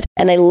marginalized.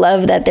 And I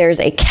love that there's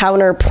a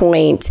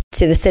counterpoint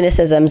to the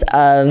cynicism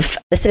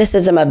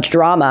of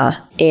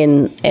drama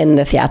in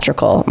the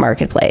theatrical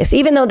marketplace.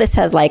 Even though this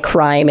has like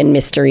crime and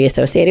mystery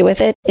associated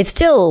with it, it's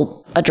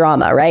still a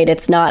drama, right?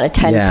 It's not a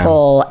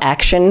tentpole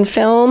action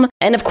film.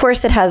 And of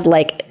course it has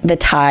like the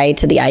tie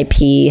to the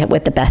IP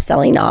with the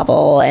best-selling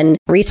novel, and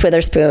Reese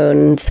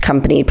Witherspoon's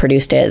company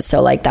produced it.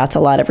 So like that's a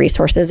lot of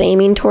resources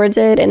aiming towards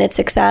it and its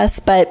success.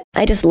 But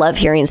I just love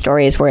hearing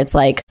stories where it's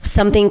like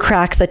something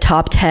cracks the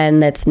top 10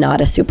 that's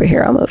not a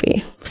superhero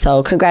movie.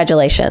 So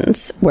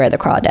congratulations, Where the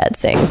Crawdads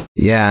Sing.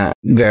 Yeah,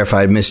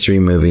 verified mystery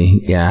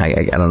movie. Yeah,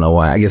 I don't know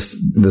why. I guess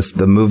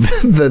the movie,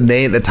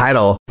 the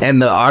title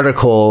and the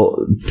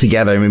article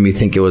together made me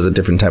think it was a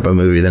different type of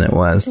movie than it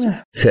was.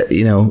 Yeah. So,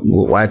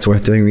 why it's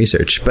worth doing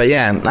research. But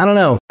yeah, I don't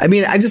know. I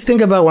mean, I just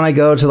think about when I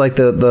go to like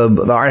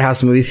the art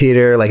house movie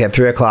theater, like at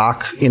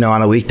 3:00,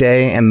 on a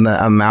weekday, and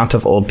the amount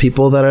of old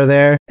people that are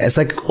there. It's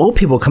like old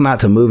people come out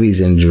to movies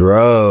in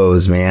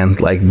droves, man.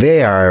 Like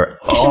they are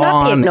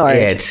on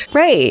it.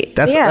 Right.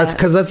 That's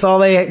because that's all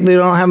they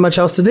don't have much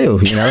else to do.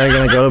 They're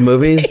going to go to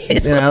movies. They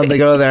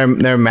go to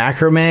their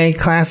macrame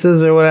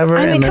classes or whatever.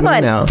 I mean, come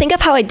on. Think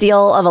of how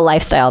ideal of a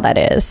lifestyle that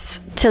is.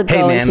 To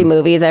go and see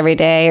movies every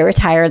day, a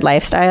retired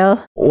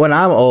lifestyle. When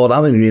I'm old,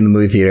 I'm going to be in the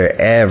movie theater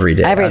every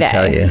day. I'll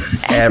tell you.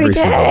 Every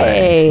single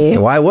day.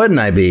 Why wouldn't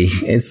I be?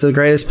 It's the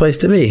greatest place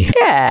to be.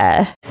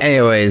 Yeah.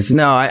 Anyways,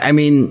 no, I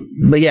mean,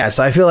 but yeah,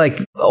 so I feel like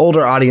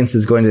older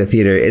audiences going to the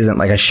theater isn't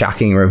like a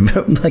shocking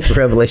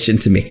revelation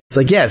to me. It's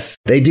like, yes,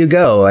 they do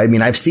go. I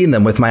mean, I've seen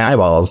them with my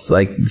eyeballs.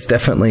 Like, it's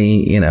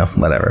definitely,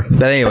 whatever.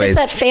 But anyways.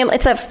 But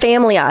it's that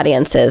family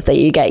audiences that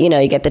you get,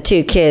 you get the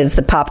 2 kids,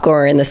 the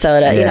popcorn, the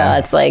soda,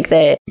 it's like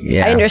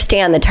I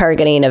understand the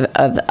targeting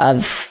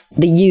of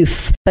the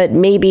youth, but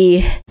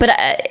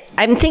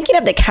I'm thinking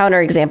of the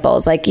counter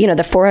examples, like, you know,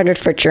 the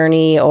 400-foot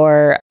Journey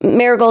or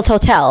Marigold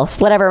Hotel,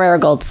 whatever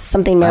Marigold,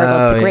 something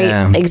Marigold, the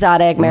great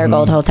exotic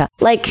Marigold Hotel.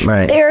 Like,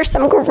 there are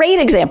some great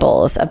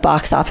examples of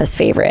box office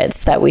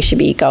favorites that we should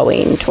be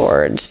going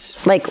towards.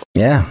 Like,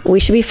 we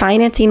should be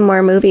financing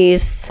more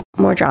movies,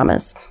 more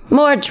dramas.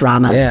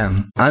 Yeah.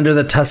 Under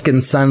the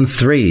Tuscan Sun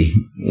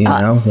 3, you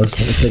know, let's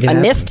make it happen.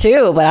 I missed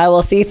 2, but I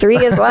will see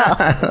 3 as well.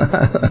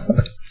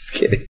 Just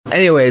kidding.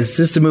 Anyways,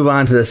 just to move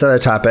on to this other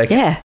topic.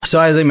 Yeah. So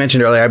as I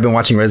mentioned earlier, I've been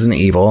watching Resident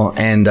Evil,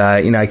 and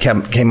you know, I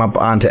came up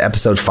onto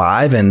episode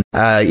 5, and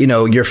you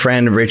know, your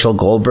friend Rachel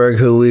Goldberg,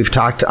 who we've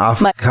talked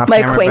off my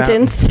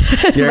acquaintance,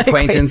 your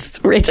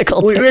acquaintance, Rachel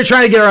Goldberg. We were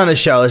trying to get her on the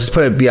show. Let's just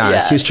put it. Be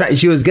honest. Yeah.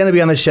 She was going to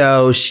be on the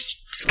show.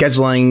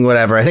 Scheduling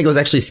whatever. I think it was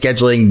actually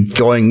scheduling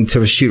going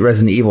to shoot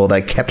Resident Evil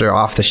that kept her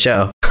off the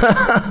show.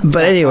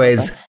 But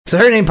anyways, so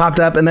her name popped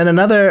up, and then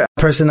another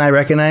person I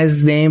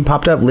recognize name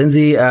popped up,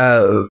 Lindsay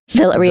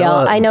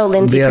Villarreal. I know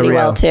Lindsay pretty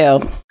well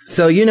too.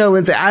 So you know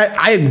Lindsay.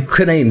 I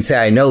couldn't even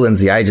say I know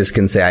Lindsay. I just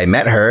can say I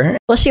met her.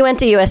 Well, she went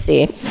to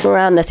USC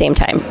around the same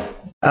time.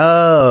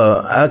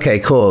 Oh, okay,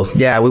 cool.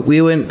 Yeah,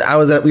 we went.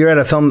 We were at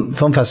a film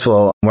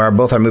festival where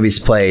both our movies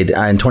played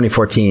in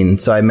 2014.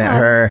 So I met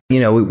her. You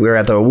know, we were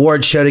at the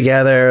award show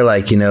together,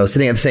 like, you know,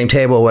 sitting at the same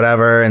table,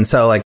 whatever. And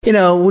so, like, you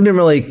know, we didn't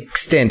really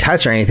stay in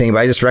touch or anything, but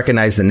I just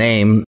recognized the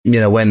name, you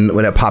know, when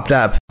it popped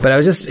up. But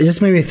it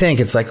just made me think.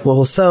 It's like,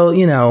 well, so,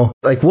 you know,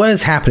 like, what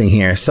is happening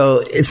here?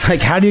 So it's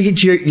like, how do you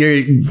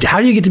get how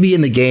do you get to be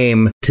in the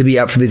game to be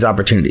up for these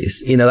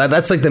opportunities? You know,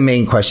 that's like the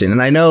main question.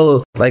 And I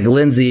know, like,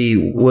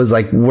 Lindsay was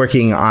like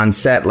working on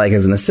set, like,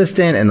 as an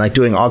assistant and like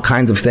doing all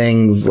kinds of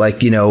things,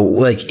 like, you know,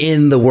 like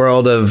in the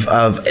world of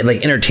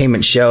like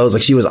entertainment shows.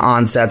 Like, she was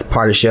on sets,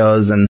 part of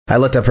shows, and I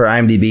looked up her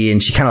IMDb,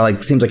 and she kind of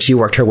like seems like she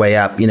worked her way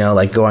up, you know,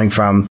 like going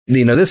from,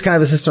 you know, this kind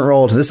of assistant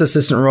role to this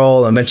assistant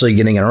role, and eventually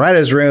getting in a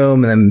writer's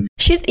room, and then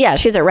she's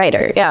a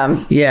writer.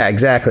 Yeah,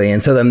 exactly.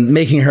 And so then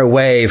making her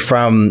way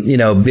from, you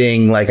know,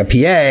 being like a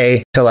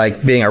PA to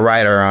like being a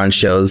writer on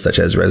shows such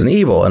as Resident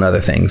Evil and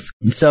other things.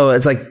 So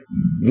it's like,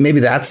 maybe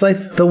that's like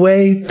the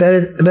way that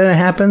it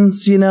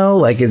happens, you know,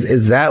 like,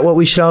 is that what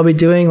we should all be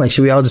doing? Like,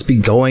 should we all just be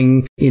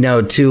going, you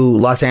know, to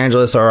Los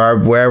Angeles or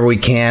wherever we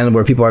can,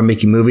 where people are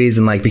making movies,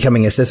 and like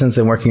becoming assistants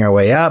and working our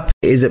way up?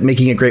 Is it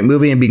making a great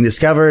movie and being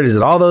discovered? Is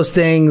it all those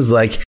things?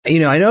 Like, you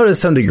know, I know to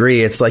some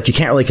degree, it's like, you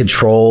can't really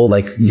control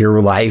like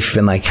your life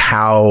and like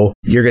how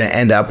you're going to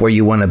end up where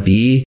you want to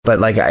be. But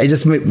like, I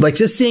just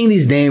seeing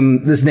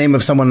this name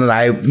of someone that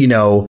I, you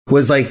know,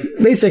 was like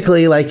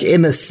basically like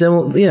in the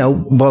you know,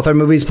 both our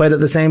movies played at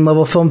the same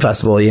level film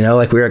festival, you know,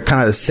 like we were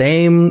kind of the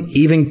same,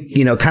 even,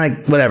 you know, kind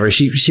of whatever.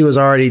 She was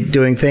already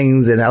doing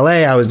things in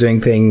LA. I was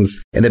doing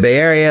things in the Bay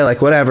Area,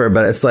 like whatever.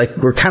 But it's like,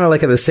 we're kind of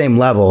like at the same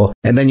level.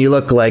 And then you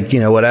look like, you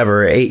know,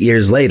 whatever, 8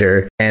 years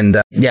later,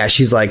 and yeah,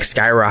 she's like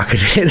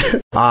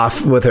skyrocketed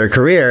off with her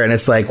career. And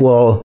it's like,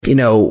 well, you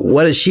know,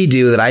 what does she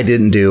do that I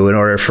didn't do in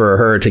order for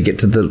her to get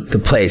to the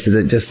place? Is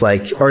it just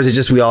like, or is it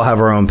just we all have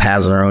our own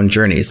paths and our own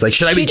journeys? Like,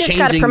 should I be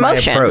changing my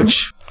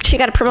approach? She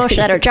got a promotion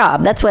at her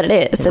job. That's what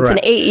it is. It's an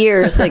 8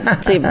 years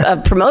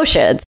of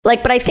promotions.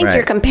 Like, but I think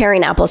you're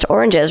comparing apples to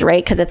oranges,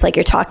 right? Because it's like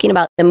you're talking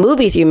about the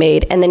movies you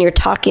made, and then you're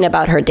talking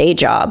about her day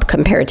job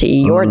compared to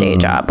your day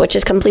job, which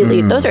is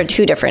completely, those are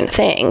two different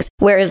things.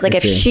 Whereas like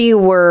if she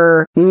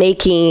were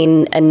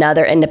making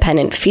another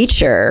independent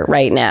feature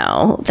right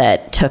now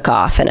that took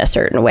off in a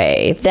certain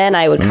way, then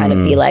I would kind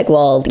of be like,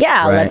 well,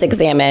 yeah, let's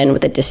examine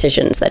the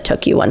decisions that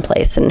took you one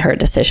place and her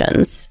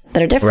decisions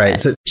that are different. Right.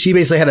 So she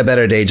basically had a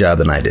better day job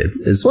than I did.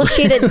 Well,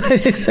 she did.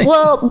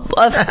 Well,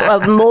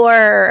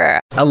 more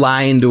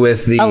aligned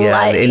with the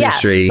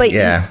industry.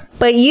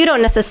 But you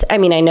don't necessarily, I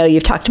mean, I know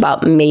you've talked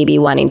about maybe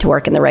wanting to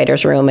work in the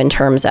writer's room in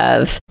terms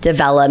of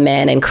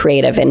development and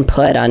creative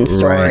input on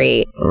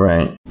story.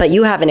 Right. But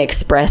you haven't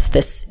expressed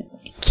this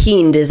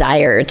keen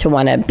desire to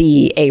want to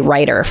be a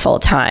writer full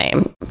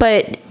time.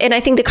 And I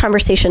think the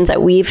conversations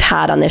that we've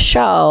had on this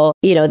show,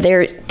 you know,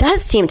 there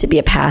does seem to be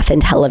a path in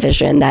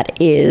television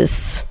that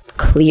is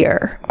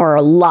clear, or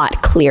a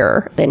lot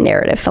clearer than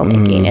narrative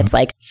filmmaking. It's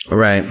like,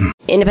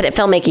 independent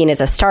filmmaking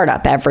is a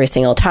startup every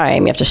single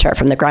time. You have to start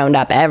from the ground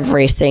up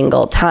every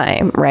single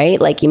time,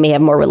 right? Like, you may have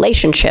more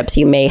relationships,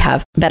 you may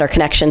have better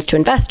connections to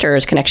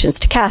investors, connections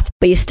to cast,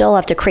 but you still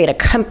have to create a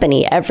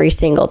company every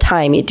single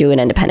time you do an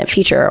independent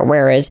feature.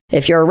 Whereas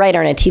if you're a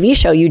writer on a TV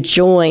show, you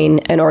join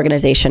an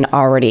organization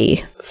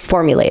already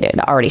formulated,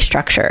 already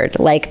structured.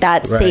 Like,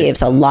 that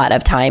saves a lot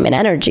of time and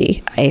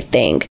energy, I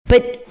think.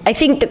 But I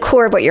think the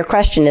core of what your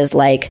question is,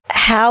 like,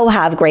 how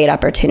have great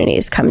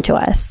opportunities come to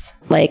us?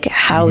 Like,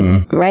 how,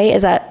 right?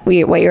 Is that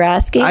what you're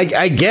asking?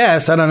 I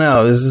guess. I don't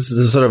know. This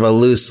is sort of a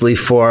loosely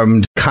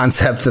formed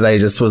concept that I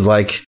just was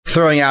like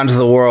throwing out into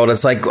the world.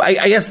 It's like,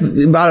 I guess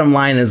the bottom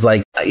line is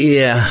like,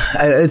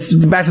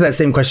 it's back to that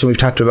same question we've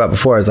talked about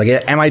before. It's like,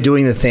 am I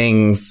doing the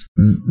things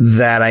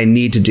that I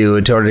need to do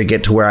in order to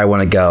get to where I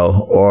want to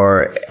go?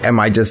 Or am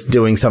I just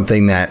doing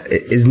something that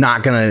is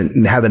not going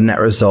to have the net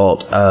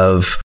result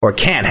of, or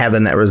can't have the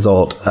net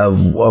result of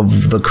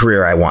the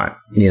career I want?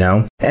 you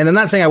know? And I'm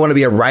not saying I want to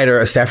be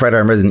a staff writer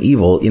on Resident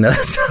Evil, you know,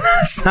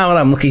 that's not what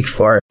I'm looking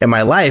for in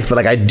my life. But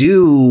like,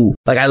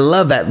 I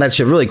love that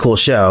shit, really cool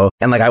show.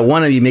 And like, I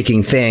want to be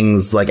making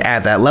things like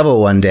at that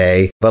level one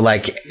day. But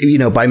like, you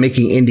know, by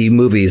making indie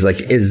movies,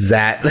 like, is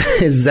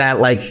that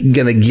like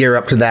going to gear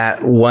up to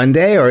that one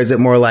day? Or is it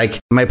more like,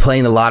 am I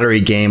playing the lottery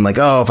game? Like,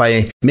 oh, if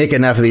I make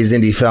enough of these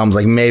indie films,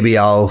 like maybe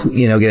I'll,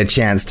 you know, get a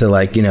chance to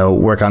like, you know,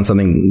 work on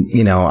something,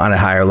 you know, on a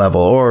higher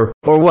level or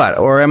what?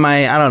 Or am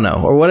I don't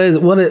know. Or what is,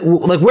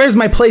 like, where's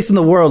my place in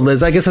the world,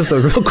 Liz? I guess that's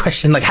the real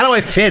question. Like, how do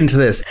I fit into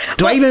this?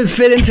 Do I even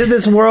fit into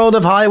this world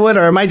of Hollywood,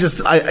 or am I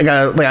just like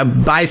a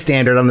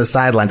bystander on the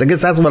sidelines? I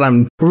guess that's what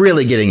I'm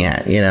really getting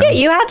at, you know? Yeah,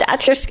 you have to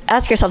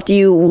ask yourself, do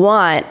you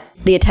want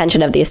the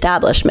attention of the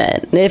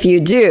establishment? And if you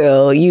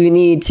do, you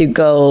need to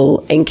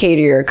go and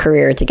cater your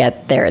career to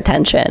get their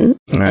attention.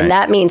 Right. And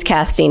that means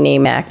casting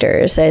name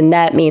actors, and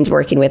that means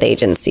working with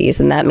agencies,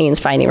 and that means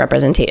finding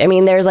representation. I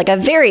mean, there's like a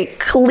very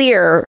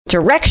clear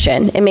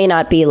direction. It may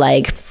not be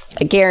like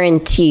a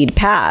guaranteed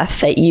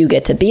path that you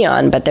get to be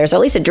on, but there's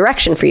at least a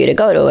direction for you to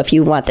go to if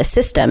you want the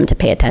system to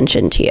pay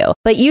attention to you.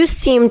 But you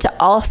seem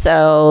to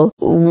also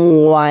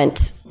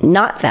want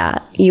not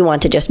that. You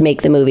want to just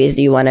make the movies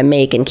you want to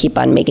make and keep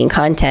on making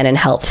content and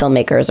help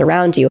filmmakers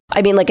around you.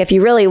 I mean, like, if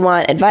you really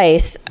want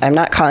advice, I'm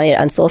not calling it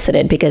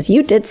unsolicited because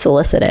you did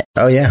solicit it.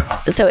 Oh,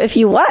 yeah. So if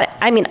you want,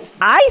 I mean,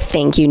 I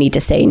think you need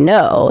to say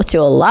no to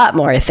a lot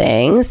more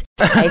things.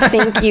 I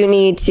think you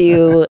need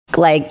to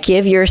like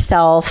give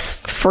yourself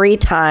free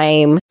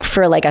time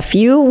for like a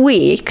few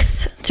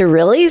weeks to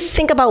really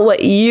think about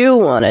what you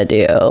want to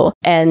do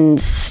and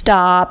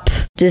stop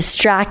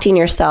distracting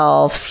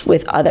yourself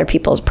with other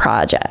people's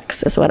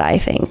projects is what I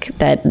think.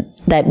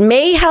 That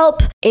may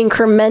help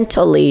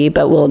incrementally,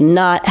 but will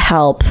not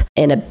help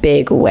in a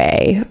big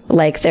way.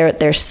 Like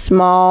they're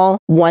small,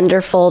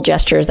 wonderful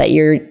gestures that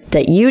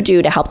you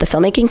do to help the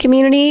filmmaking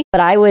community,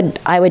 but I would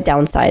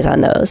downsize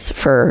on those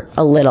for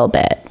a little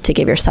bit to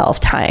give yourself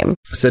time.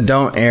 So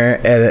don't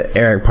edit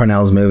Eric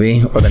Parnell's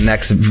movie or the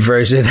next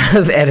version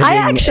of editing. I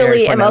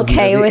actually am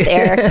okay with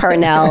Eric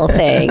Parnell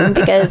thing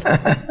because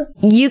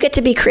you get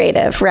to be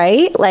creative,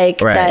 right? Like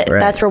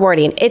that's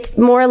rewarding. It's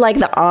more like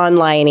the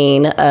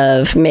onlining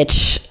of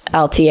Mitch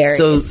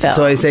Altieri's film.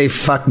 So I say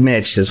fuck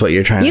Mitch is what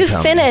you're trying to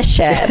tell me. You finish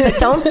it, but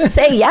don't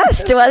say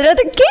yes to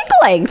another gig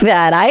like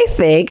that, I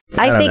think.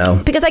 I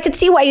think because I could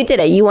see why you did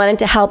it. You wanted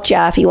to help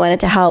Jeff. You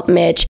wanted to help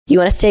Mitch. You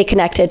want to stay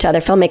connected to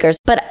other filmmakers.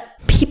 But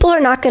people are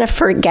not going to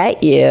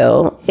forget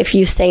you if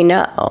you say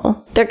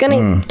no.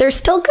 They're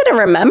still going to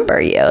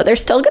remember you. They're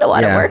still going to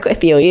want to work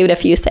with you, even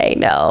if you say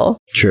no.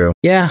 True.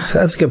 Yeah,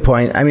 that's a good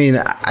point. I mean,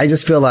 I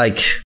just feel like,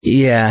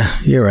 yeah,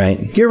 you're right.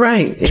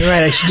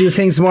 I should do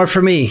things more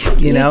for me,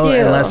 you know,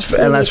 and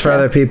less for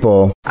other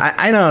people.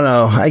 I don't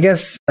know. I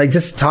guess like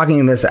just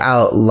talking this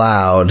out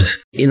loud,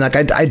 you know,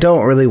 like I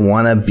don't really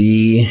want to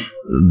be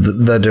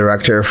the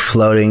director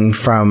floating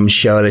from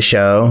show to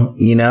show,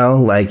 you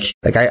know, like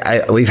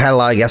we've had a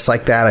lot of guests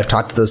like that. I've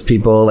talked to those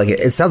people. Like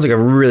it sounds like a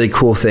really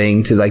cool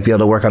thing to like be able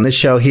to work on this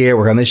show here,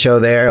 work on this show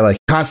there, like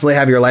constantly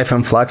have your life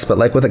in flux. But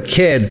like with a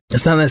kid,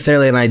 it's not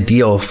necessarily an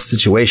ideal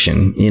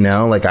situation, you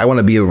know, like I want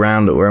to be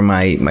around where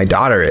my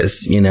daughter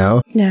is, you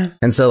know? Yeah.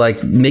 And so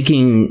like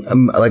making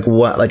like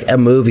a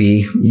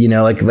movie, you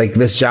know, like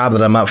this job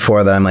that I'm up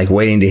for that I'm like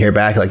waiting to hear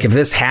back. Like if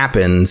this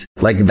happens,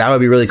 like that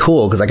would be really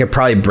cool because I could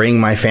probably bring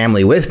my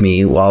family with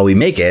me while we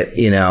make it,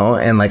 you know,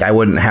 and like I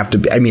wouldn't have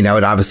to, I mean, I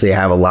would obviously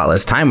have a lot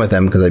less time with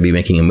them because I'd be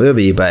making a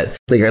movie, but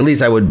like at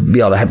least I would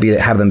be able to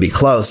have them be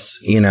close,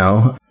 you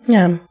know?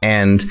 Yeah.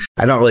 And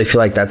I don't really feel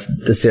like that's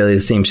necessarily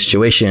the same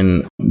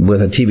situation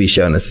with a TV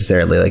show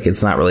necessarily. Like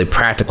it's not really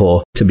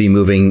practical to be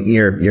moving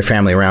your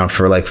family around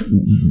for like,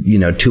 you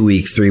know, 2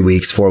 weeks, 3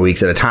 weeks, 4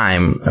 weeks at a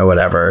time or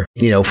whatever,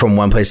 you know, from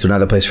one place to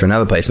another place for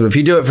another place. But if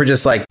you do it for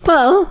just like,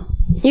 well,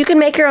 you can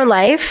make your own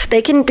life.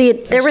 They're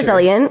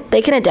resilient. True.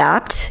 They can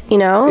adapt, you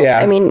know? Yeah.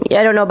 I mean,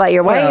 I don't know about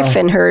your wife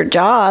and her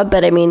job,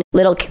 but I mean,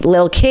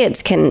 little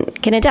kids can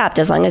adapt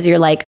as long as you're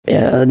like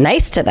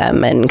nice to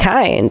them and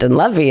kind and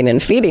loving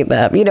and feeding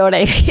them. You know what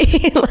I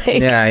mean?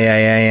 Like,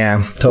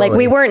 yeah. Totally. Like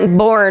we weren't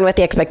born with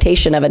the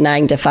expectation of a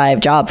 9-to-5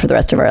 job for the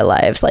rest of our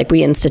lives. Like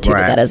we instituted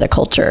that as a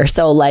culture.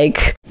 So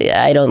like,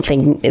 I don't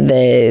think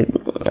the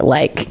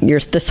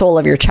soul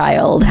of your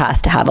child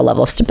has to have a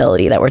level of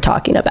stability that we're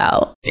talking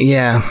about.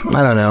 Yeah.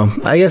 I don't know.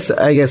 I guess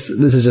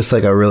this is just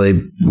like a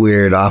really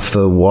weird off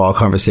the wall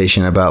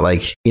conversation about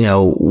like, you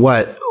know,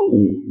 what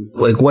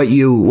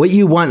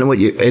you want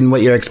and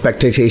what your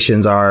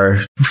expectations are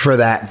for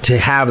that to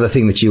have the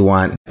thing that you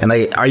want. And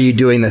like, are you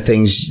doing the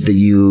things that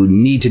you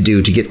need to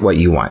do to get what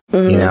you want?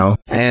 Mm-hmm. You know?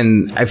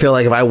 And I feel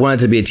like if I wanted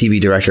to be a TV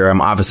director,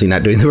 I'm obviously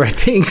not doing the right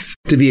things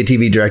to be a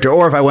TV director.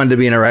 Or if I wanted to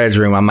be in a writer's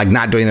room, I'm like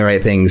not doing the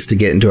right things to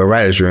get into a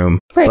writer's room.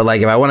 Right. But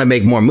like if I want to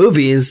make more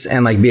movies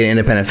and like be an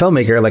independent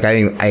filmmaker, like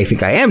I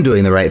think I am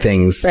doing the right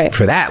things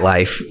for that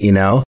life, you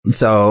know?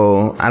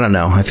 So I don't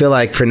know. I feel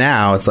like for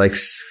now it's like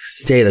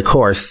stay the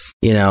course this,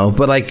 you know,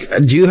 but like,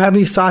 do you have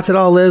these thoughts at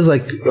all, Liz?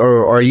 Like,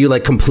 or are you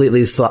like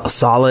completely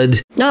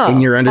solid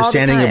in your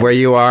understanding of where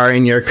you are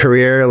in your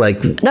career?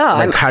 Like,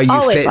 like how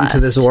you fit into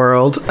this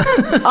world?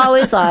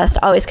 Always lost,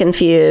 always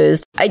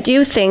confused. I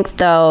do think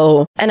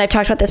though, and I've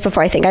talked about this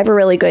before, I think I have a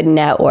really good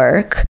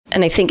network,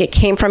 and I think it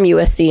came from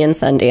USC and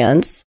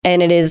Sundance,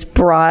 and it has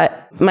brought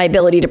my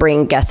ability to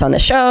bring guests on the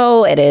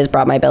show. It has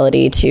brought my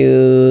ability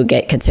to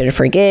get considered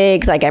for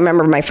gigs. Like I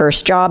remember my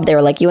first job, they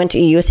were like, you went to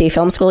USC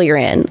Film School, you're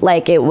in.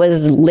 Like it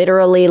was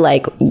literally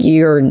like,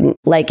 you're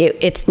like,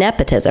 it's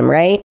nepotism,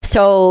 right?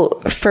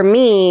 So for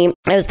me,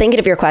 I was thinking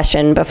of your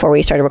question before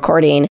we started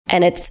recording,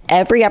 and it's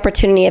every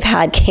opportunity I've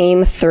had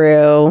came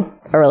through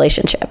a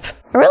relationship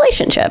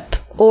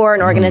or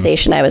an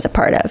organization I was a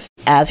part of.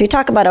 As we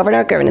talk about over and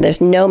over again, there's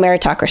no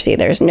meritocracy.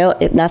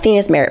 Nothing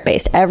is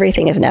merit-based.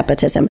 Everything is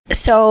nepotism.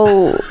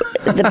 So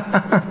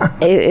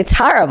it's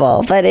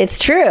horrible, but it's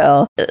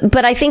true.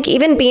 But I think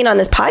even being on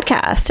this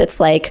podcast, it's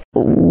like,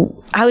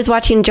 I was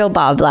watching Joe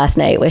Bob last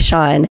night with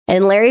Sean,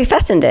 and Larry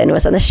Fessenden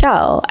was on the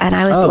show. And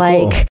I was cool.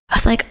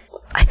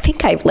 I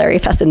think I have Larry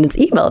Fessenden's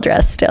email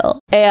address still.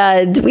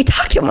 And we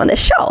talked to him on the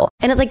show.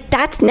 And it's like,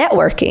 that's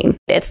networking.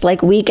 It's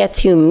like we get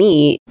to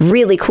meet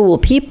really cool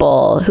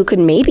people who could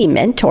maybe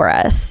mentor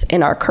us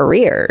in our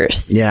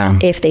careers. Yeah.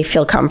 If they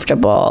feel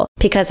comfortable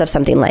because of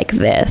something like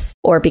this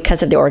or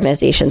because of the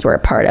organizations we're a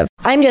part of.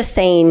 I'm just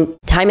saying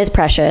time is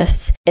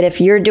precious. And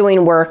if you're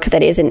doing work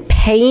that isn't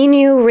paying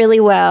you really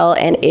well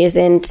and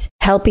isn't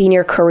helping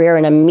your career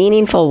in a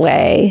meaningful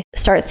way,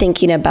 start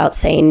thinking about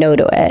saying no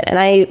to it. And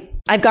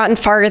I've gotten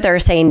farther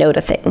saying no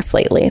to things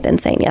lately than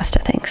saying yes to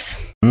things.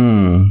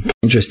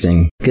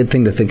 Interesting. Good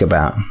thing to think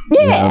about.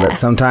 Yeah. You know, that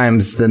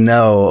sometimes the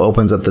no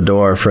opens up the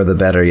door for the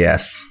better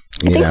yes.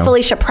 I think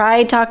Felicia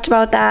Pride talked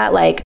about that.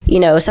 Like, you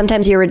know,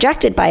 sometimes you're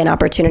rejected by an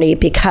opportunity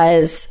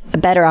because a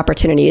better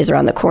opportunity is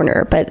around the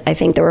corner. But I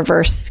think the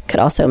reverse could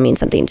also mean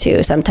something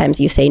too. Sometimes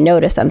you say no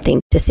to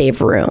something to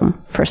save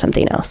room for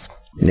something else.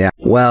 Yeah.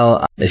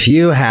 Well, if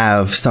you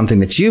have something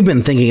that you've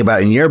been thinking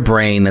about in your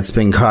brain that's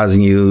been causing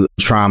you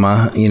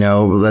trauma, you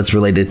know, that's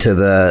related to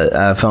the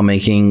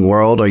filmmaking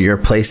world or your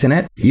place in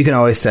it, you can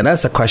always send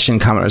us a question,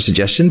 comment, or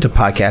suggestion to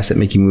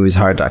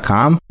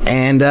podcast@makingmovieshard.com.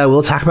 And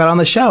we'll talk about it on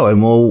the show,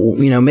 and we'll,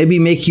 you know, maybe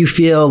make you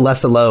feel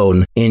less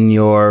alone in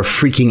your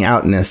freaking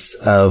outness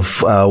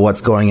of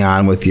what's going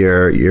on with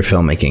your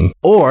filmmaking.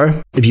 Or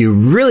if you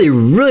really,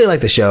 really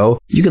like the show,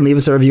 you can leave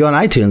us a review on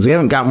iTunes. We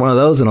haven't gotten one of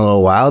those in a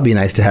little while. It'd be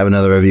nice to have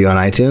another review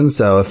on iTunes.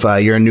 So if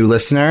you're a new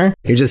listener,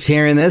 you're just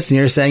hearing this and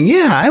you're saying,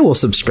 yeah, I will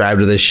subscribe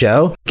to this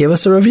show, give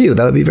us a review.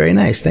 That would be very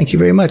nice. Thank you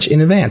very much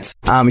in advance.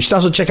 You should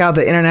also check out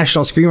the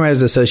International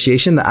Screenwriters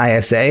Association, the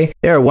ISA.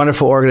 They're a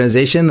wonderful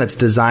organization that's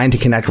designed to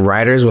connect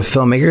writers with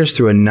filmmakers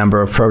through a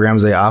number of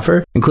programs they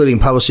offer, including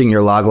publishing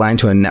your logline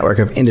to a network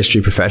of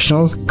industry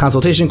professionals,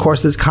 consultation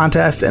courses,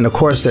 contests, and of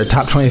course their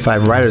top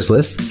 25 writers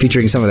list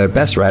featuring some of their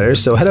best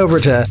writers. So head over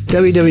to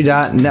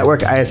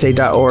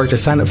www.networkisa.org to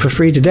sign up for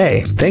free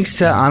today. Thanks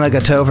to Anna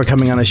Gutto for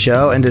coming on the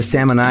show, and to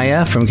Sam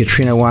Anaya from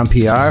Katrina One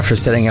PR for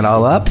setting it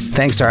all up.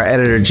 Thanks to our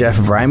editor Jeff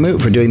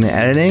Vrymut for doing the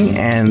editing,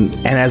 and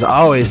as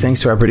always, thanks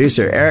to our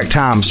producer Eric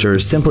Toms for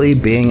simply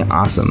being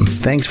awesome.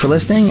 Thanks for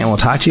listening, and we'll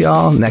talk to you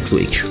all next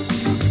week.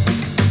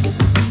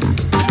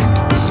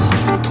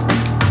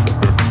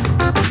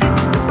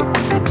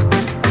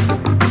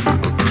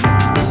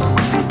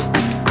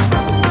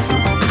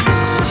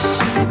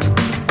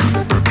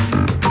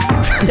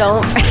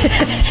 Don't.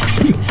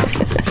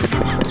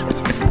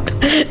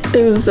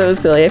 It was so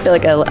silly. I feel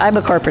like I'm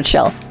a corporate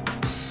shell.